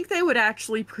you think they would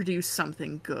actually produce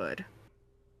something good?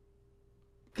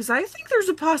 Because I think there's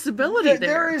a possibility there.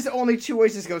 There is only two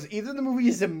ways this goes. Either the movie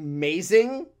is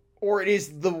amazing, or it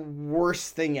is the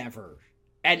worst thing ever.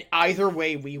 And either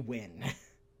way, we win.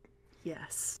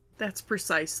 Yes, that's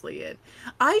precisely it.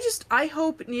 I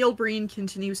hope Neil Breen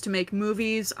continues to make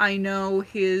movies. I know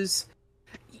he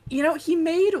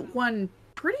made one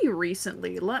pretty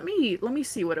recently. Let me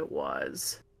see what it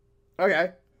was.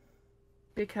 Okay.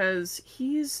 Because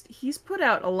he's put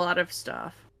out a lot of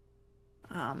stuff.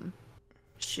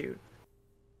 Shoot.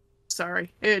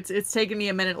 Sorry. It's taken me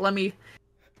a minute.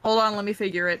 Hold on, let me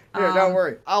figure it. Here, don't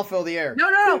worry. I'll fill the air.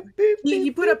 No.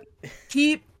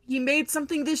 He made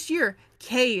something this year.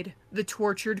 Cade, The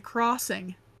Tortured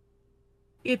Crossing.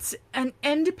 It's an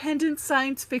independent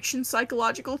science fiction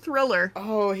psychological thriller.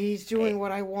 Oh, he's doing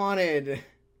what I wanted.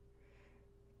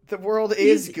 The world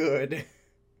is good.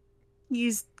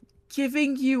 He's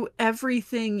giving you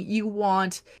everything you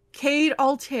want. Cade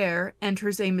Altair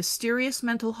enters a mysterious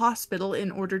mental hospital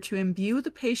in order to imbue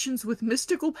the patients with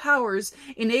mystical powers,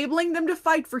 enabling them to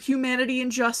fight for humanity and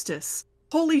justice.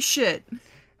 Holy shit.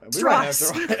 We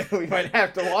might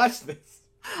have to watch this.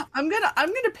 I'm gonna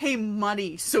pay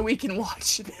money so we can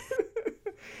watch it.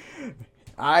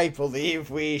 I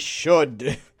believe we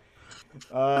should.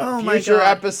 Oh my future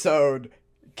God. episode.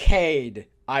 Cade,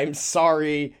 I'm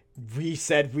sorry. We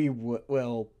said we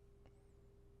will.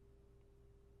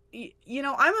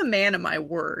 I'm a man of my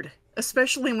word,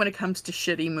 especially when it comes to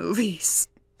shitty movies.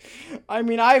 I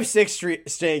mean, I have Six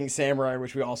String Samurai,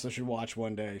 which we also should watch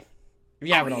one day. If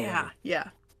you haven't already. Yeah.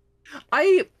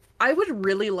 I would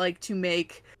really like to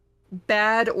make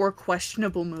bad or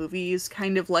questionable movies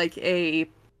kind of like a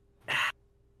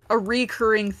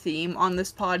recurring theme on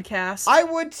this podcast. I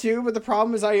would too, but the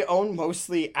problem is I own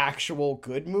mostly actual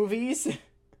good movies.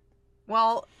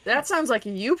 Well, that sounds like a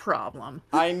you problem.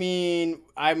 I mean,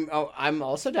 I'm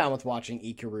also down with watching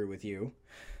Ikaru with you.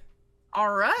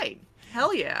 All right.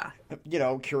 Hell yeah.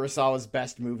 Kurosawa's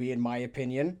best movie, in my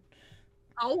opinion.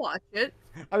 I'll watch it.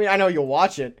 I mean, I know you'll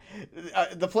watch it.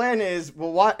 The plan is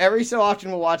every so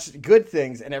often we'll watch good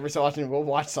things, and every so often we'll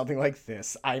watch something like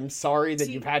this. I'm sorry that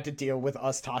you've had to deal with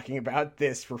us talking about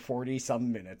this for 40-some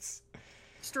minutes.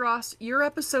 Strauss, your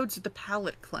episodes are the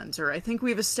palate cleanser. I think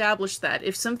we've established that.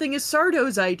 If something is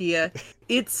Sardo's idea,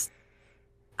 it's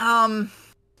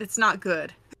not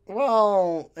good.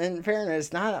 Well, in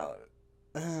fairness, I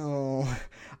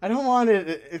don't want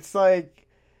it. It's like,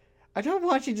 I don't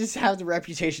want you to just have the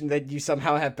reputation that you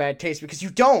somehow have bad taste, because you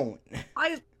don't.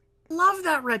 love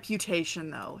that reputation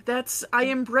though. I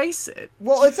embrace it.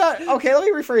 Well, it's not okay. Let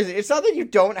me rephrase it. It's not that you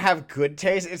don't have good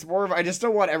taste. It's more of I just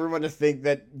don't want everyone to think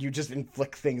that you just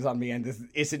inflict things on me, and this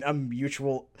isn't a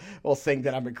mutual thing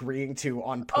that I'm agreeing to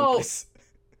on Oh, purpose.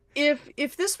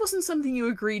 if this wasn't something you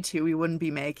agreed to, we wouldn't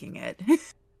be making it.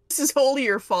 This is wholly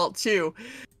your fault too.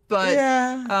 But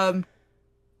Yeah,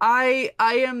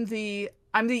 I'm the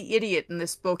idiot in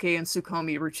this bokeh and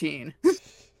Sukomi routine.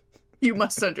 You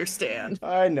must understand.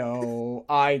 I know.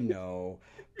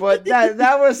 But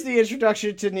that was the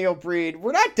introduction to Neil Breen.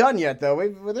 We're not done yet,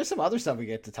 though. There's some other stuff we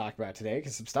get to talk about today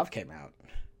because some stuff came out.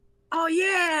 Oh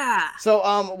yeah.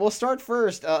 So we'll start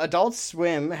first. Adult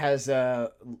Swim has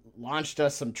launched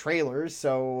us some trailers.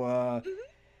 So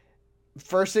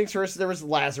first things first, there was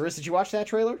Lazarus. Did you watch that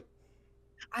trailer?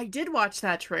 I did watch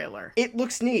that trailer. It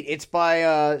looks neat. It's by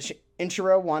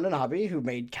Inchiro Watanabe, who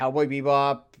made Cowboy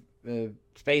Bebop,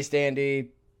 Space Dandy,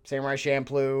 Samurai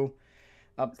Champloo,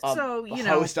 So, a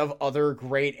host of other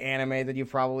great anime that you've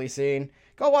probably seen.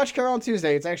 Go watch Carol on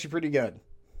Tuesday. It's actually pretty good.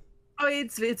 Oh,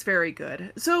 it's very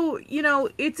good. So,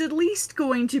 it's at least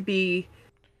going to be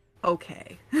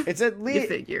okay. It's at You least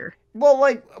figure. well,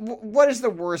 like, what is the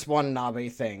worst Watanabe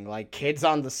thing? Like Kids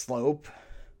on the Slope.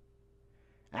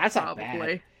 That's not bad.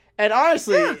 Probably. And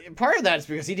honestly, Yeah. part of that is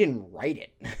because he didn't write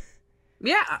it.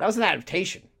 Yeah. That was an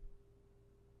adaptation.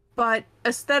 But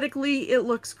aesthetically, it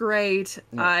looks great.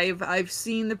 Yeah. I've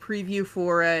seen the preview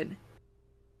for it.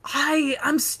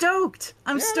 I'm stoked.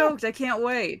 I'm Yeah. stoked. I can't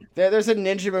wait. There's a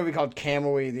ninja movie called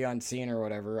Kamui the Unseen or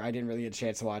whatever. I didn't really get a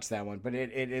chance to watch that one, but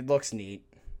it looks neat.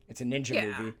 It's a ninja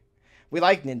Yeah. movie. We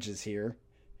like ninjas here,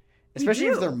 especially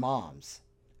if do. they're moms.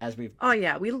 As we've Oh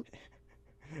yeah,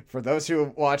 For those who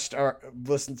have watched or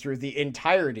listened through the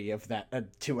entirety of that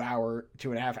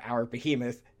 2.5 hour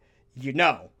behemoth, you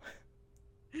know.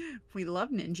 we love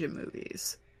ninja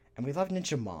movies. And we love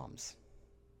ninja moms.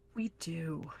 We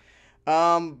do.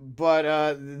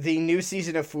 But the new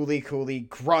season of Fooly Cooly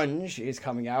Grunge is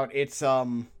coming out. It's this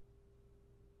one's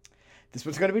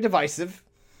going to be divisive.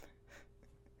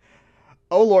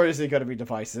 Oh Lord, is it going to be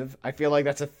divisive? I feel like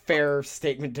that's a fair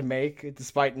statement to make,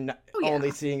 despite only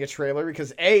seeing a trailer,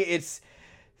 because A, it's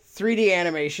 3D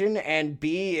animation, and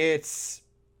B, it's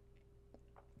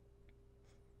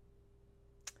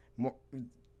more.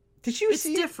 It's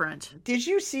different. Did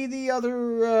you see the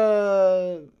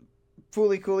other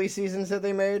Fooly Cooly seasons that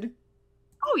they made?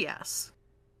 Oh yes.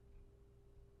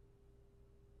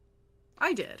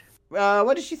 I did.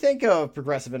 What did you think of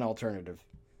Progressive and Alternative?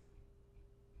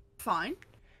 Fine.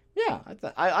 Yeah,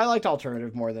 I liked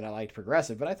Alternative more than I liked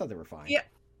Progressive, but I thought they were fine. Yeah.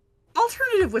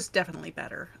 Alternative was definitely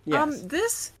better. Yes.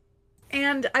 This,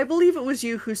 and I believe it was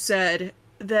you who said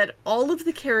that all of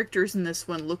the characters in this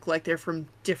one look like they're from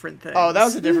different things. Oh, that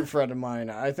was a different friend of mine.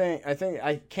 I think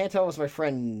I can't tell if it was my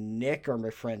friend Nick or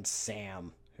my friend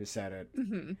Sam who said it.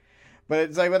 Mm-hmm. But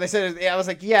it's like when they said it, I was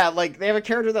like, yeah, like they have a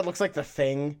character that looks like the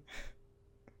Thing.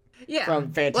 Yeah.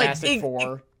 From Fantastic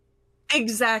Four.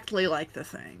 Exactly like the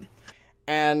Thing.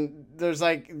 And there's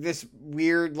like this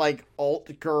weird like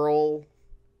alt girl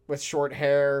with short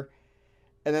hair,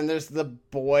 and then there's the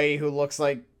boy who looks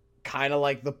like kind of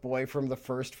like the boy from the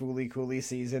first Fooly Cooly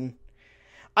season.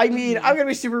 I mean, I'm gonna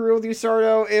be super real with you,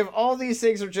 Sardo. If all these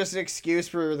things are just an excuse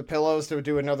for the Pillows to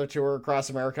do another tour across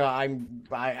America,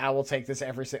 I will take this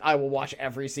I will watch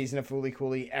every season of Fooly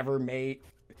Cooly ever made,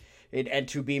 and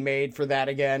to be made for that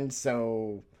again.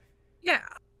 So yeah,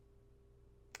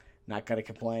 not gonna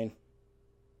complain.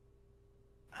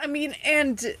 I mean,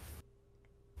 and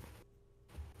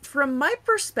from my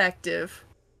perspective,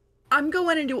 I'm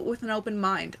going into it with an open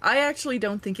mind. I actually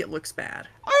don't think it looks bad.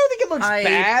 I don't think it looks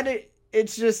bad.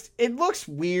 It's just, it looks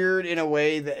weird in a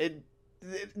way that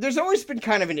there's always been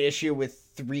kind of an issue with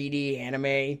 3D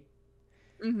anime.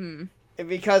 Mm-hmm.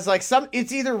 Because, like,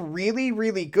 it's either really,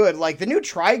 really good. Like, the new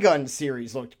Trigun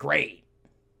series looked great.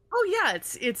 Oh, yeah,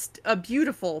 it's a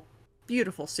beautiful,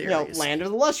 beautiful series. Land of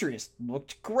the Illustrious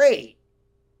looked great.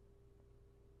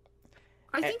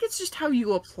 I think it's just how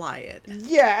you apply it.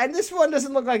 Yeah, and this one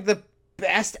doesn't look like the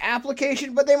best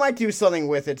application, but they might do something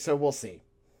with it, so we'll see.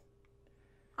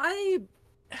 Fooly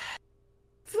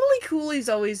Cooly's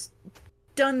always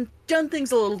done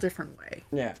things a little different way.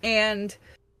 Yeah. And,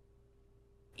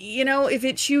 if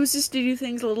it chooses to do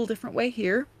things a little different way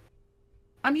here,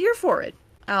 I'm here for it.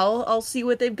 I'll see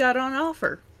what they've got on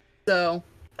offer. So,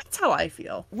 that's how I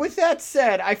feel. With that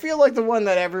said, I feel like the one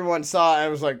that everyone saw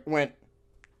and went,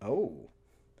 oh,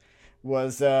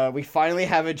 was we finally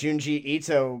have a Junji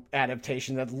Ito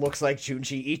adaptation that looks like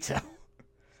Junji Ito.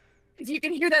 If you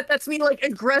can hear that, that's me like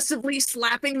aggressively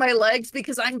slapping my legs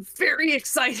because I'm very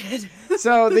excited.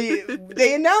 So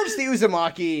they announced the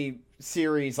Uzumaki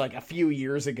series like a few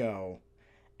years ago,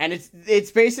 and it's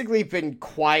basically been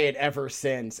quiet ever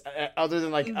since, other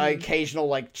than like an occasional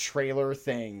like trailer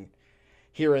thing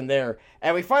here and there.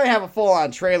 And we finally have a full on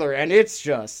trailer, and it's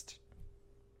just.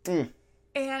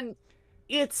 And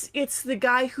it's the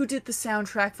guy who did the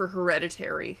soundtrack for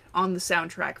Hereditary on the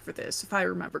soundtrack for this, if I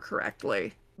remember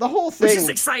correctly. The whole thing, which is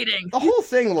exciting. The whole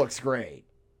thing looks great.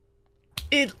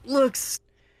 It looks.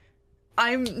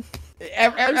 I'm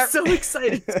so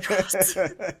excited.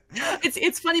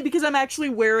 It's funny because I'm actually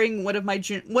wearing one of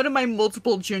my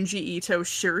multiple Junji Ito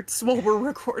shirts while we're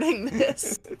recording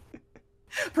this.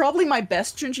 Probably my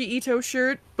best Junji Ito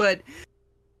shirt, but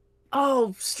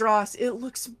oh, Strauss, it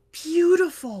looks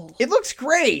beautiful. It looks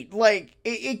great. Like,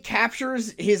 it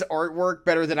captures his artwork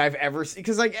better than I've ever seen.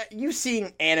 Because, like, you've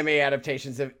seen anime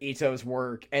adaptations of Ito's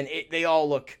work, and they all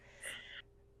look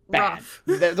bad. Rough.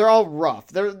 They're all rough.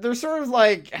 They're sort of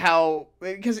like how...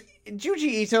 Because Junji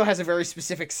Ito has a very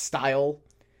specific style.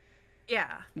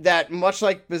 Yeah. That, much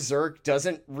like Berserk,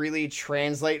 doesn't really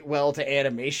translate well to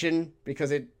animation,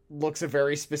 because it looks a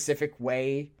very specific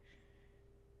way.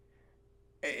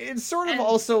 It's sort of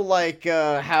also like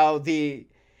how the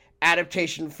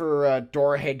adaptation for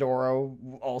Dorohedoro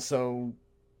also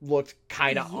looked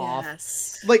kind of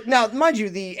off. Like, now, mind you,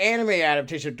 the anime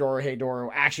adaptation of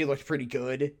Dorohedoro actually looked pretty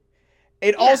good.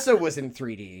 It also was in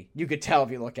 3D. You could tell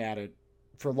if you look at it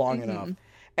for long enough.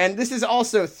 And this is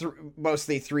also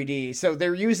mostly 3D, so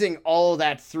they're using all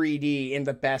that 3D in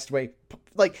the best way.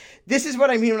 Like, this is what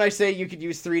I mean when I say you could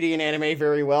use 3D in anime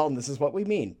very well, and this is what we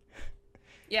mean.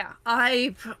 Yeah,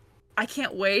 I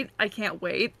can't wait. I can't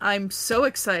wait. I'm so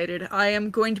excited. I am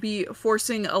going to be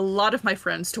forcing a lot of my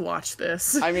friends to watch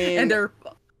this. I mean, and they're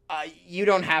you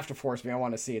don't have to force me. I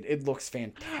want to see it. It looks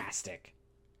fantastic.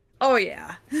 Oh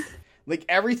yeah. Like,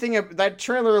 everything, that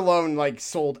trailer alone, like,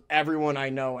 sold everyone I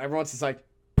know. Everyone's just like,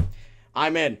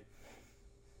 I'm in.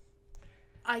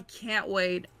 I can't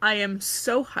wait. I am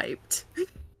so hyped.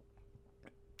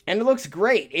 And it looks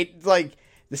great. It, like,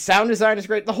 the sound design is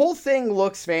great. The whole thing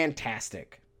looks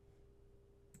fantastic.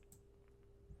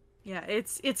 Yeah,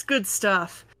 it's good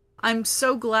stuff. I'm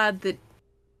so glad that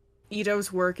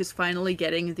Ito's work is finally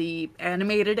getting the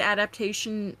animated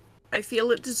adaptation I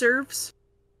feel it deserves.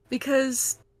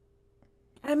 Because,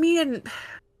 I mean,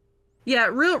 yeah,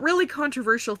 really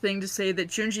controversial thing to say that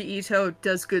Junji Ito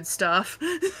does good stuff.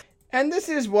 And this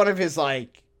is one of his,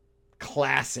 like,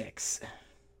 classics.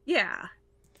 Yeah.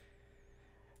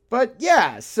 But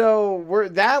yeah, so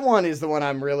that one is the one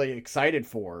I'm really excited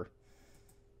for.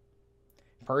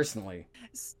 Personally.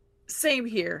 Same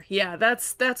here. Yeah,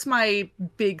 that's my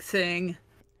big thing.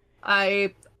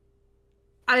 I'm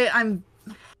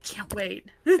can't wait.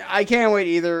 I can't wait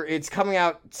either. It's coming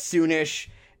out soonish.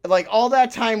 Like, all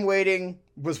that time waiting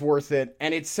was worth it,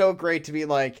 and it's so great to be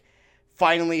like,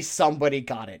 finally somebody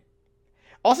got it.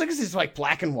 Also because it's like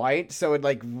black and white, so it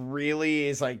like really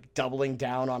is like doubling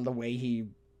down on the way he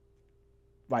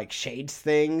like shades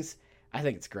things. I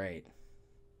think it's great.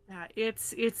 Yeah,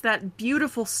 it's that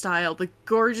beautiful style, the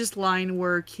gorgeous line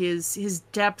work, his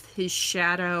depth, his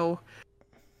shadow.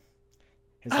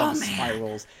 His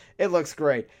spirals. It looks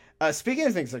great. Speaking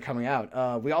of things that are coming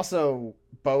out, we also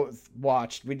both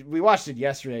watched. We watched it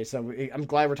yesterday, so I'm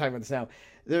glad we're talking about this now.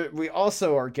 We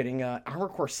also are getting Armor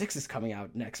Core 6 is coming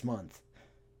out next month.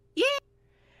 Yeah.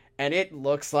 And it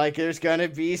looks like there's gonna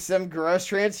be some gross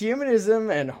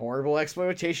transhumanism and horrible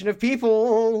exploitation of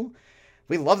people.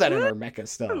 We love that in our mecha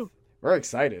stuff. We're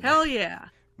excited. Hell yeah.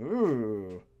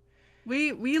 Ooh.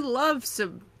 We love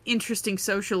some interesting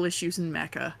social issues in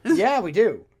mecha. Yeah, we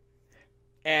do.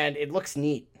 And it looks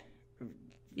neat.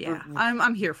 Yeah,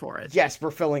 I'm here for it. Yes,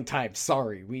 we're filling time.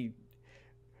 Sorry. We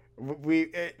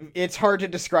it's hard to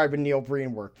describe a Neil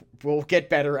Breen work. We'll get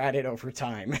better at it over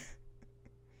time.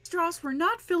 Strauss, we're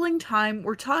not filling time.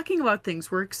 We're talking about things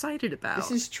we're excited about.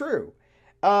 This is true.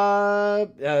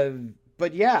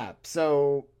 But yeah,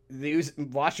 so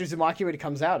watch Uzumaki when it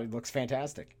comes out. It looks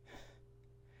fantastic.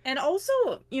 And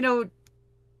also,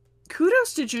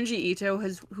 kudos to Junji Ito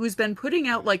who's been putting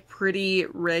out like pretty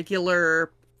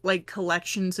regular like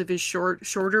collections of his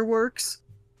shorter works.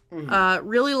 Mm-hmm.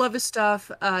 Really love his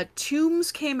stuff.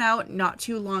 Tombs came out not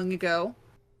too long ago.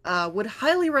 Would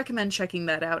highly recommend checking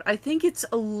that out. I think it's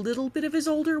a little bit of his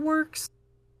older works,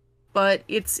 but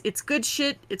it's good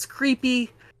shit. It's creepy.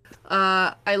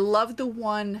 I love the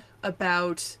one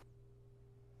about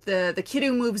the kid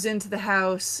who moves into the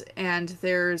house and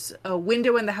there's a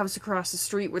window in the house across the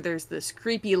street where there's this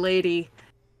creepy lady,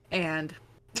 and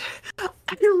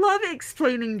I love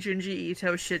explaining Junji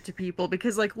Ito shit to people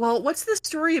because, like, well, what's this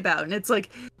story about? And it's like,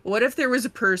 what if there was a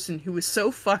person who was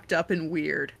so fucked up and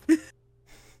weird?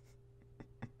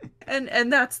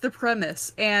 and that's the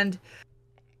premise, and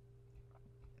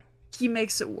he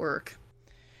makes it work.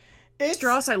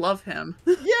 Strauss, I love him.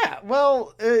 Yeah,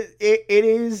 well, it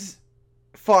is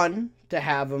fun to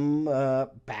have him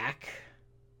back.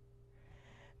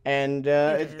 And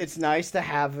it's nice to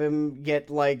have him get,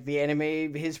 like, the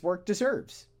anime his work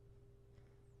deserves.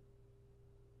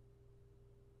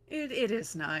 It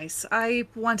is nice. I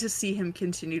want to see him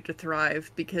continue to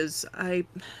thrive because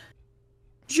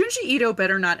Junji Ito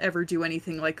better not ever do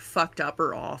anything, like, fucked up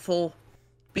or awful.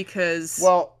 Because...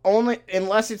 Well, only...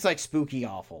 Unless it's, like, spooky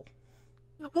awful.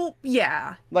 Well,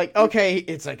 yeah. Like, okay,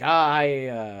 it's like,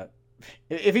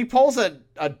 if he pulls a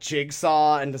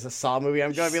Jigsaw and does a Saw movie,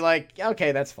 I'm gonna be like,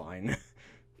 okay, that's fine.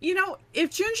 You know,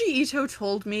 if Junji Ito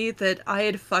told me that I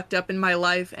had fucked up in my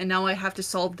life and now I have to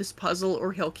solve this puzzle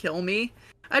or he'll kill me,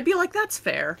 I'd be like, that's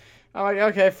fair. I'm like,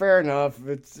 okay, fair enough.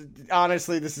 It's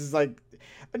honestly, this is like...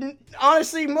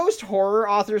 Honestly, most horror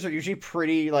authors are usually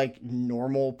pretty, like,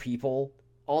 normal people.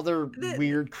 All their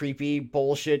weird, creepy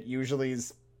bullshit usually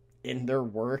is in their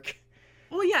work.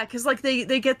 Well, yeah, because, like,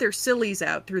 they get their sillies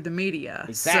out through the media.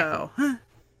 Exactly. So.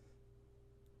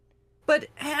 But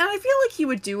and I feel like he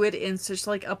would do it in such,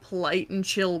 like, a polite and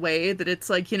chill way that it's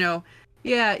like, you know,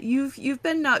 yeah, you've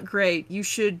been not great. You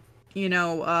should, you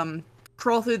know,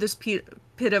 crawl through this pit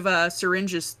of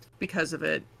syringes because of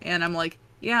it. And I'm like,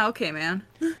 yeah, okay, man.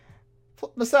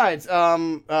 Besides,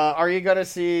 are you gonna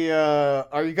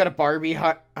Barbie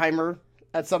Heimer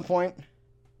at some point?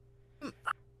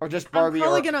 Or just Barbie?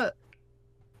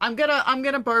 I'm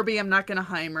gonna Barbie. I'm not gonna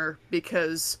Heimer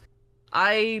because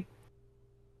I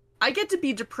get to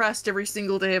be depressed every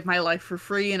single day of my life for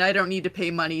free, and I don't need to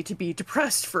pay money to be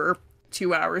depressed for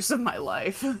 2 hours of my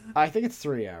life. I think it's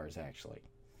 3 hours actually.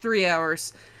 3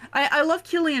 hours. I love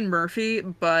Cillian Murphy,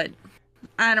 but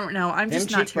I don't know. I'm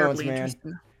just not terribly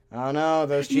interested. Oh no,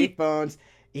 those cheekbones.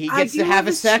 He gets to have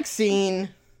a sex scene.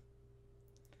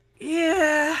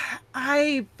 Yeah,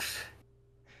 I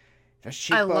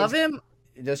love him.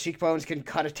 Those cheekbones can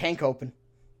cut a tank open.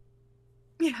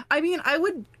 Yeah, I mean, I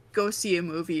would go see a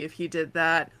movie if he did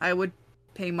that. I would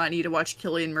pay money to watch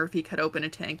Cillian Murphy cut open a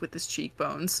tank with his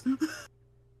cheekbones.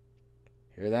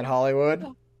 Hear that,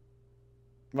 Hollywood?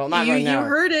 Well, not right now. You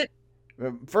heard it.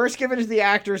 First give it to the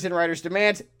actors and writers'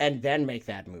 demands, and then make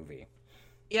that movie.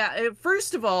 Yeah,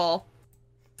 first of all,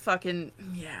 fucking,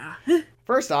 yeah.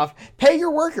 First off, pay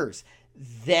your workers,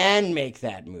 then make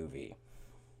that movie.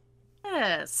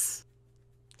 Yes.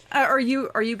 Are you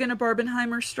gonna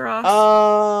Barbenheimer, Strauss?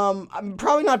 I'm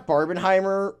probably not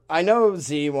Barbenheimer. I know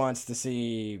Z wants to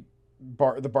see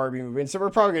the Barbie movie, and so we're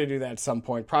probably gonna do that at some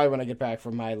point. Probably when I get back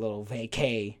from my little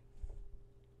vacay.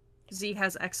 Z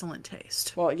has excellent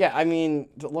taste. Well, yeah, I mean,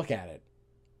 look at it.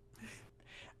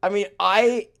 I mean,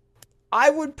 I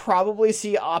would probably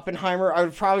see Oppenheimer. I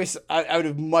would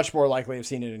have much more likely have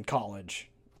seen it in college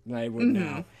than I would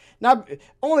now. Not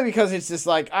only because it's just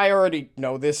like I already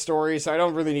know this story, so I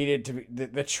don't really need it to be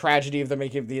the tragedy of the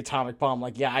making of the atomic bomb.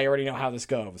 Like, yeah, I already know how this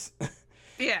goes.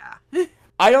 Yeah.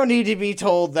 I don't need to be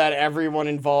told that everyone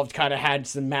involved kind of had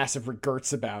some massive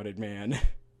regrets about it, man.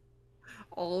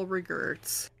 All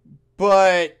regrets.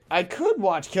 But I could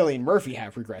watch Cillian Murphy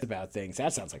have regrets about things.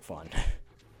 That sounds like fun.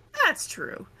 That's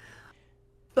true.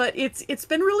 But it's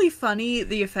been really funny,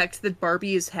 the effect that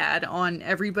Barbie has had on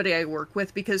everybody I work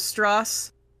with, because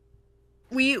Strauss,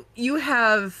 you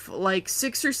have like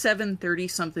 6 or 7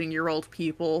 30-something-year-old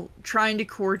people trying to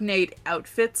coordinate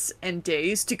outfits and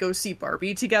days to go see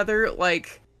Barbie together.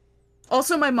 Like,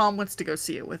 also my mom wants to go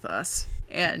see it with us,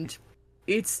 and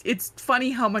it's funny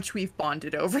how much we've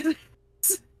bonded over this.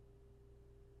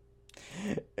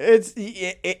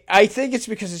 I think it's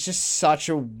because it's just such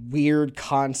a weird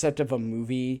concept of a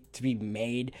movie to be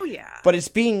made. Oh yeah. But it's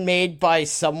being made by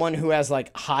someone who has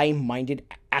like high-minded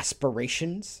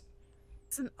aspirations.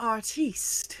 It's an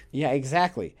artiste. Yeah,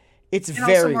 exactly. It's and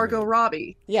very also Margot weird.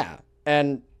 Robbie. Yeah,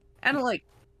 and like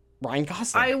Ryan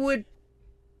Gosling.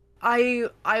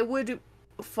 I would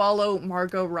follow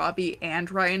Margot Robbie and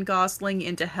Ryan Gosling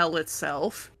into hell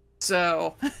itself.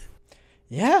 So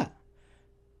yeah.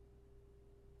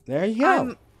 There you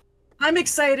go. I'm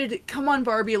excited. Come on,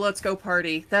 Barbie, let's go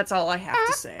party. That's all I have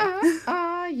to say.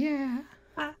 Yeah.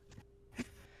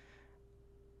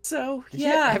 So,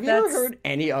 have you ever heard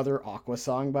any other Aqua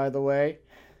song, by the way?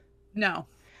 No.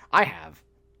 I have.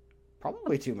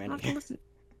 Probably too many.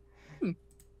 Hmm.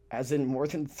 As in more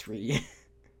than 3.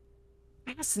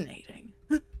 Fascinating.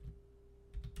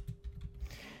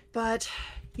 But,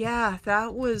 yeah,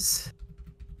 that was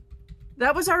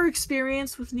that was our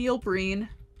experience with Neil Breen.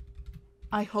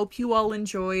 I hope you all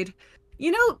enjoyed.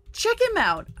 You know, check him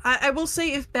out. I will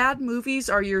say, if bad movies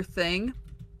are your thing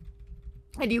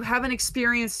and you haven't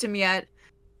experienced him yet,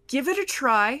 give it a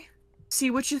try.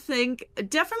 See what you think.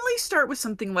 Definitely start with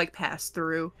something like Pass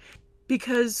Through,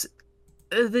 because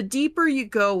the deeper you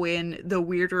go in, the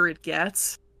weirder it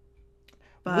gets.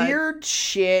 But Weird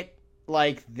shit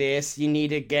like this, you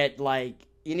need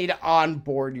to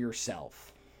onboard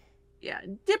yourself. yeah,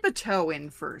 dip a toe in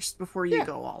first before you Yeah.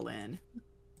 go all in.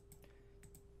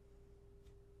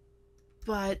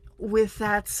 But with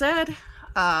that said,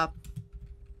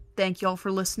 thank you all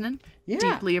for listening. Yeah.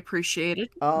 Deeply appreciated.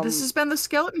 This has been the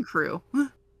Skeleton Crew.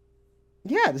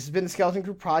 Yeah, this has been the Skeleton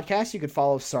Crew podcast. You could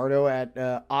follow Sardo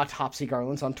at Autopsy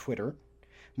Garlands on Twitter,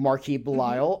 Marquis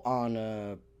Belial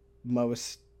on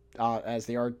most as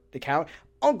the art account,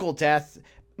 Uncle Death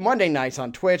Monday nights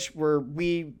on Twitch, where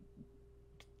we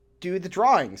do the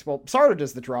drawings. Well, Sardo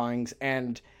does the drawings,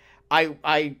 and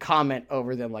I comment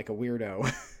over them like a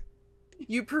weirdo.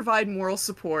 You provide moral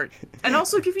support and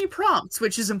also give you prompts,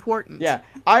 which is important. Yeah,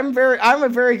 I'm a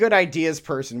very good ideas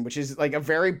person, which is like a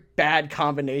very bad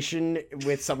combination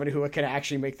with someone who can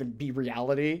actually make them be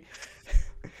reality.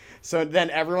 So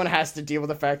then everyone has to deal with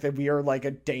the fact that we are like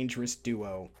a dangerous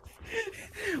duo.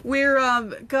 We're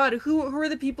God, who are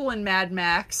the people in Mad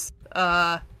Max?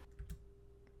 The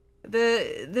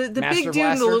big dude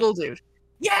and the little dude.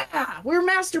 Yeah, we're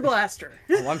Master Blaster.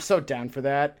 Oh, I'm so down for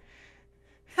that.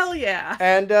 Hell yeah.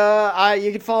 And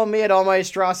you can follow me at All My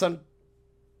Strauss on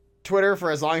Twitter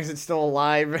for as long as it's still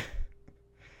alive.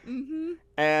 Mm-hmm.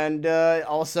 And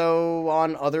also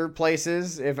on other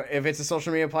places. If it's a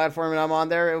social media platform and I'm on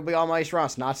there, it'll be All My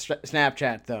Strauss. Not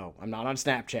Snapchat, though. I'm not on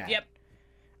Snapchat. Yep.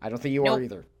 I don't think you are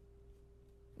either.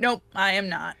 Nope, I am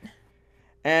not.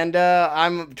 And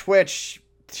I'm Twitch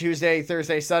Tuesday,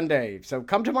 Thursday, Sunday. So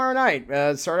come tomorrow night.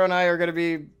 Sardo and I are going to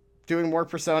be doing more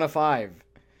Persona 5.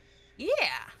 Yeah.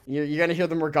 You're going to hear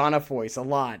the Morgana voice a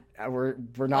lot. We're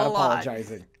not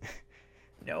apologizing.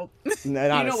 Nope. Not you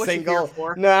know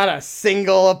not a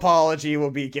single apology will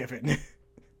be given.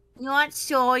 Not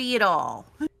sorry at all.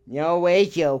 No way,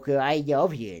 Joker. I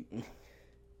love you.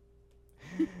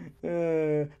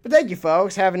 But thank you,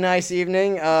 folks. Have a nice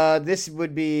evening. This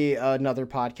would be another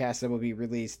podcast that will be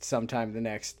released sometime in the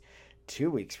next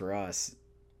 2 weeks for us.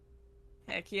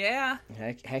 Heck yeah.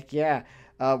 Heck yeah.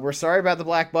 We're sorry about the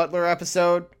Black Butler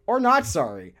episode, or not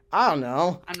sorry. I don't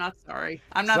know. I'm not sorry.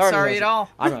 I'm not sorry at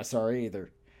all. I'm not sorry either.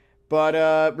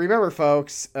 But remember,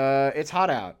 folks, it's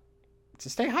hot out, so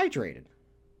stay hydrated.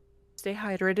 Stay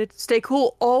hydrated. Stay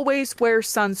cool. Always wear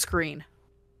sunscreen.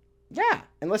 Yeah,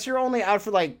 unless you're only out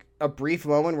for like a brief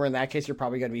moment, where in that case you're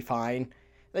probably going to be fine.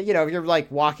 You know, if you're like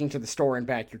walking to the store and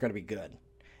back, you're going to be good.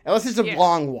 Unless it's a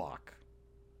long walk.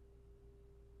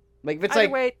 Like if it's Either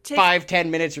like way, 5-10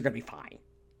 minutes, you're going to be fine.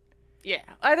 Yeah.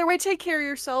 Either way, take care of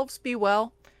yourselves. Be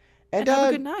well. And have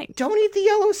a good night. Don't eat the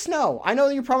yellow snow. I know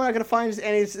that you're probably not going to find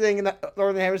anything in the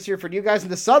northern hemisphere. For you guys in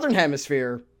the southern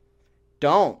hemisphere,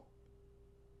 don't.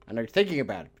 I know you're thinking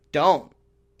about it. Don't.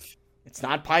 It's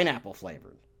not pineapple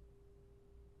flavored.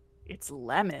 It's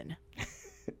lemon.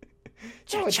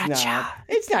 No, it's not.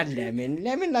 It's not lemon.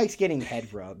 Lemon likes getting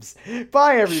head rubs.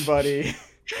 Bye, everybody.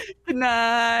 Good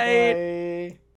night. Bye.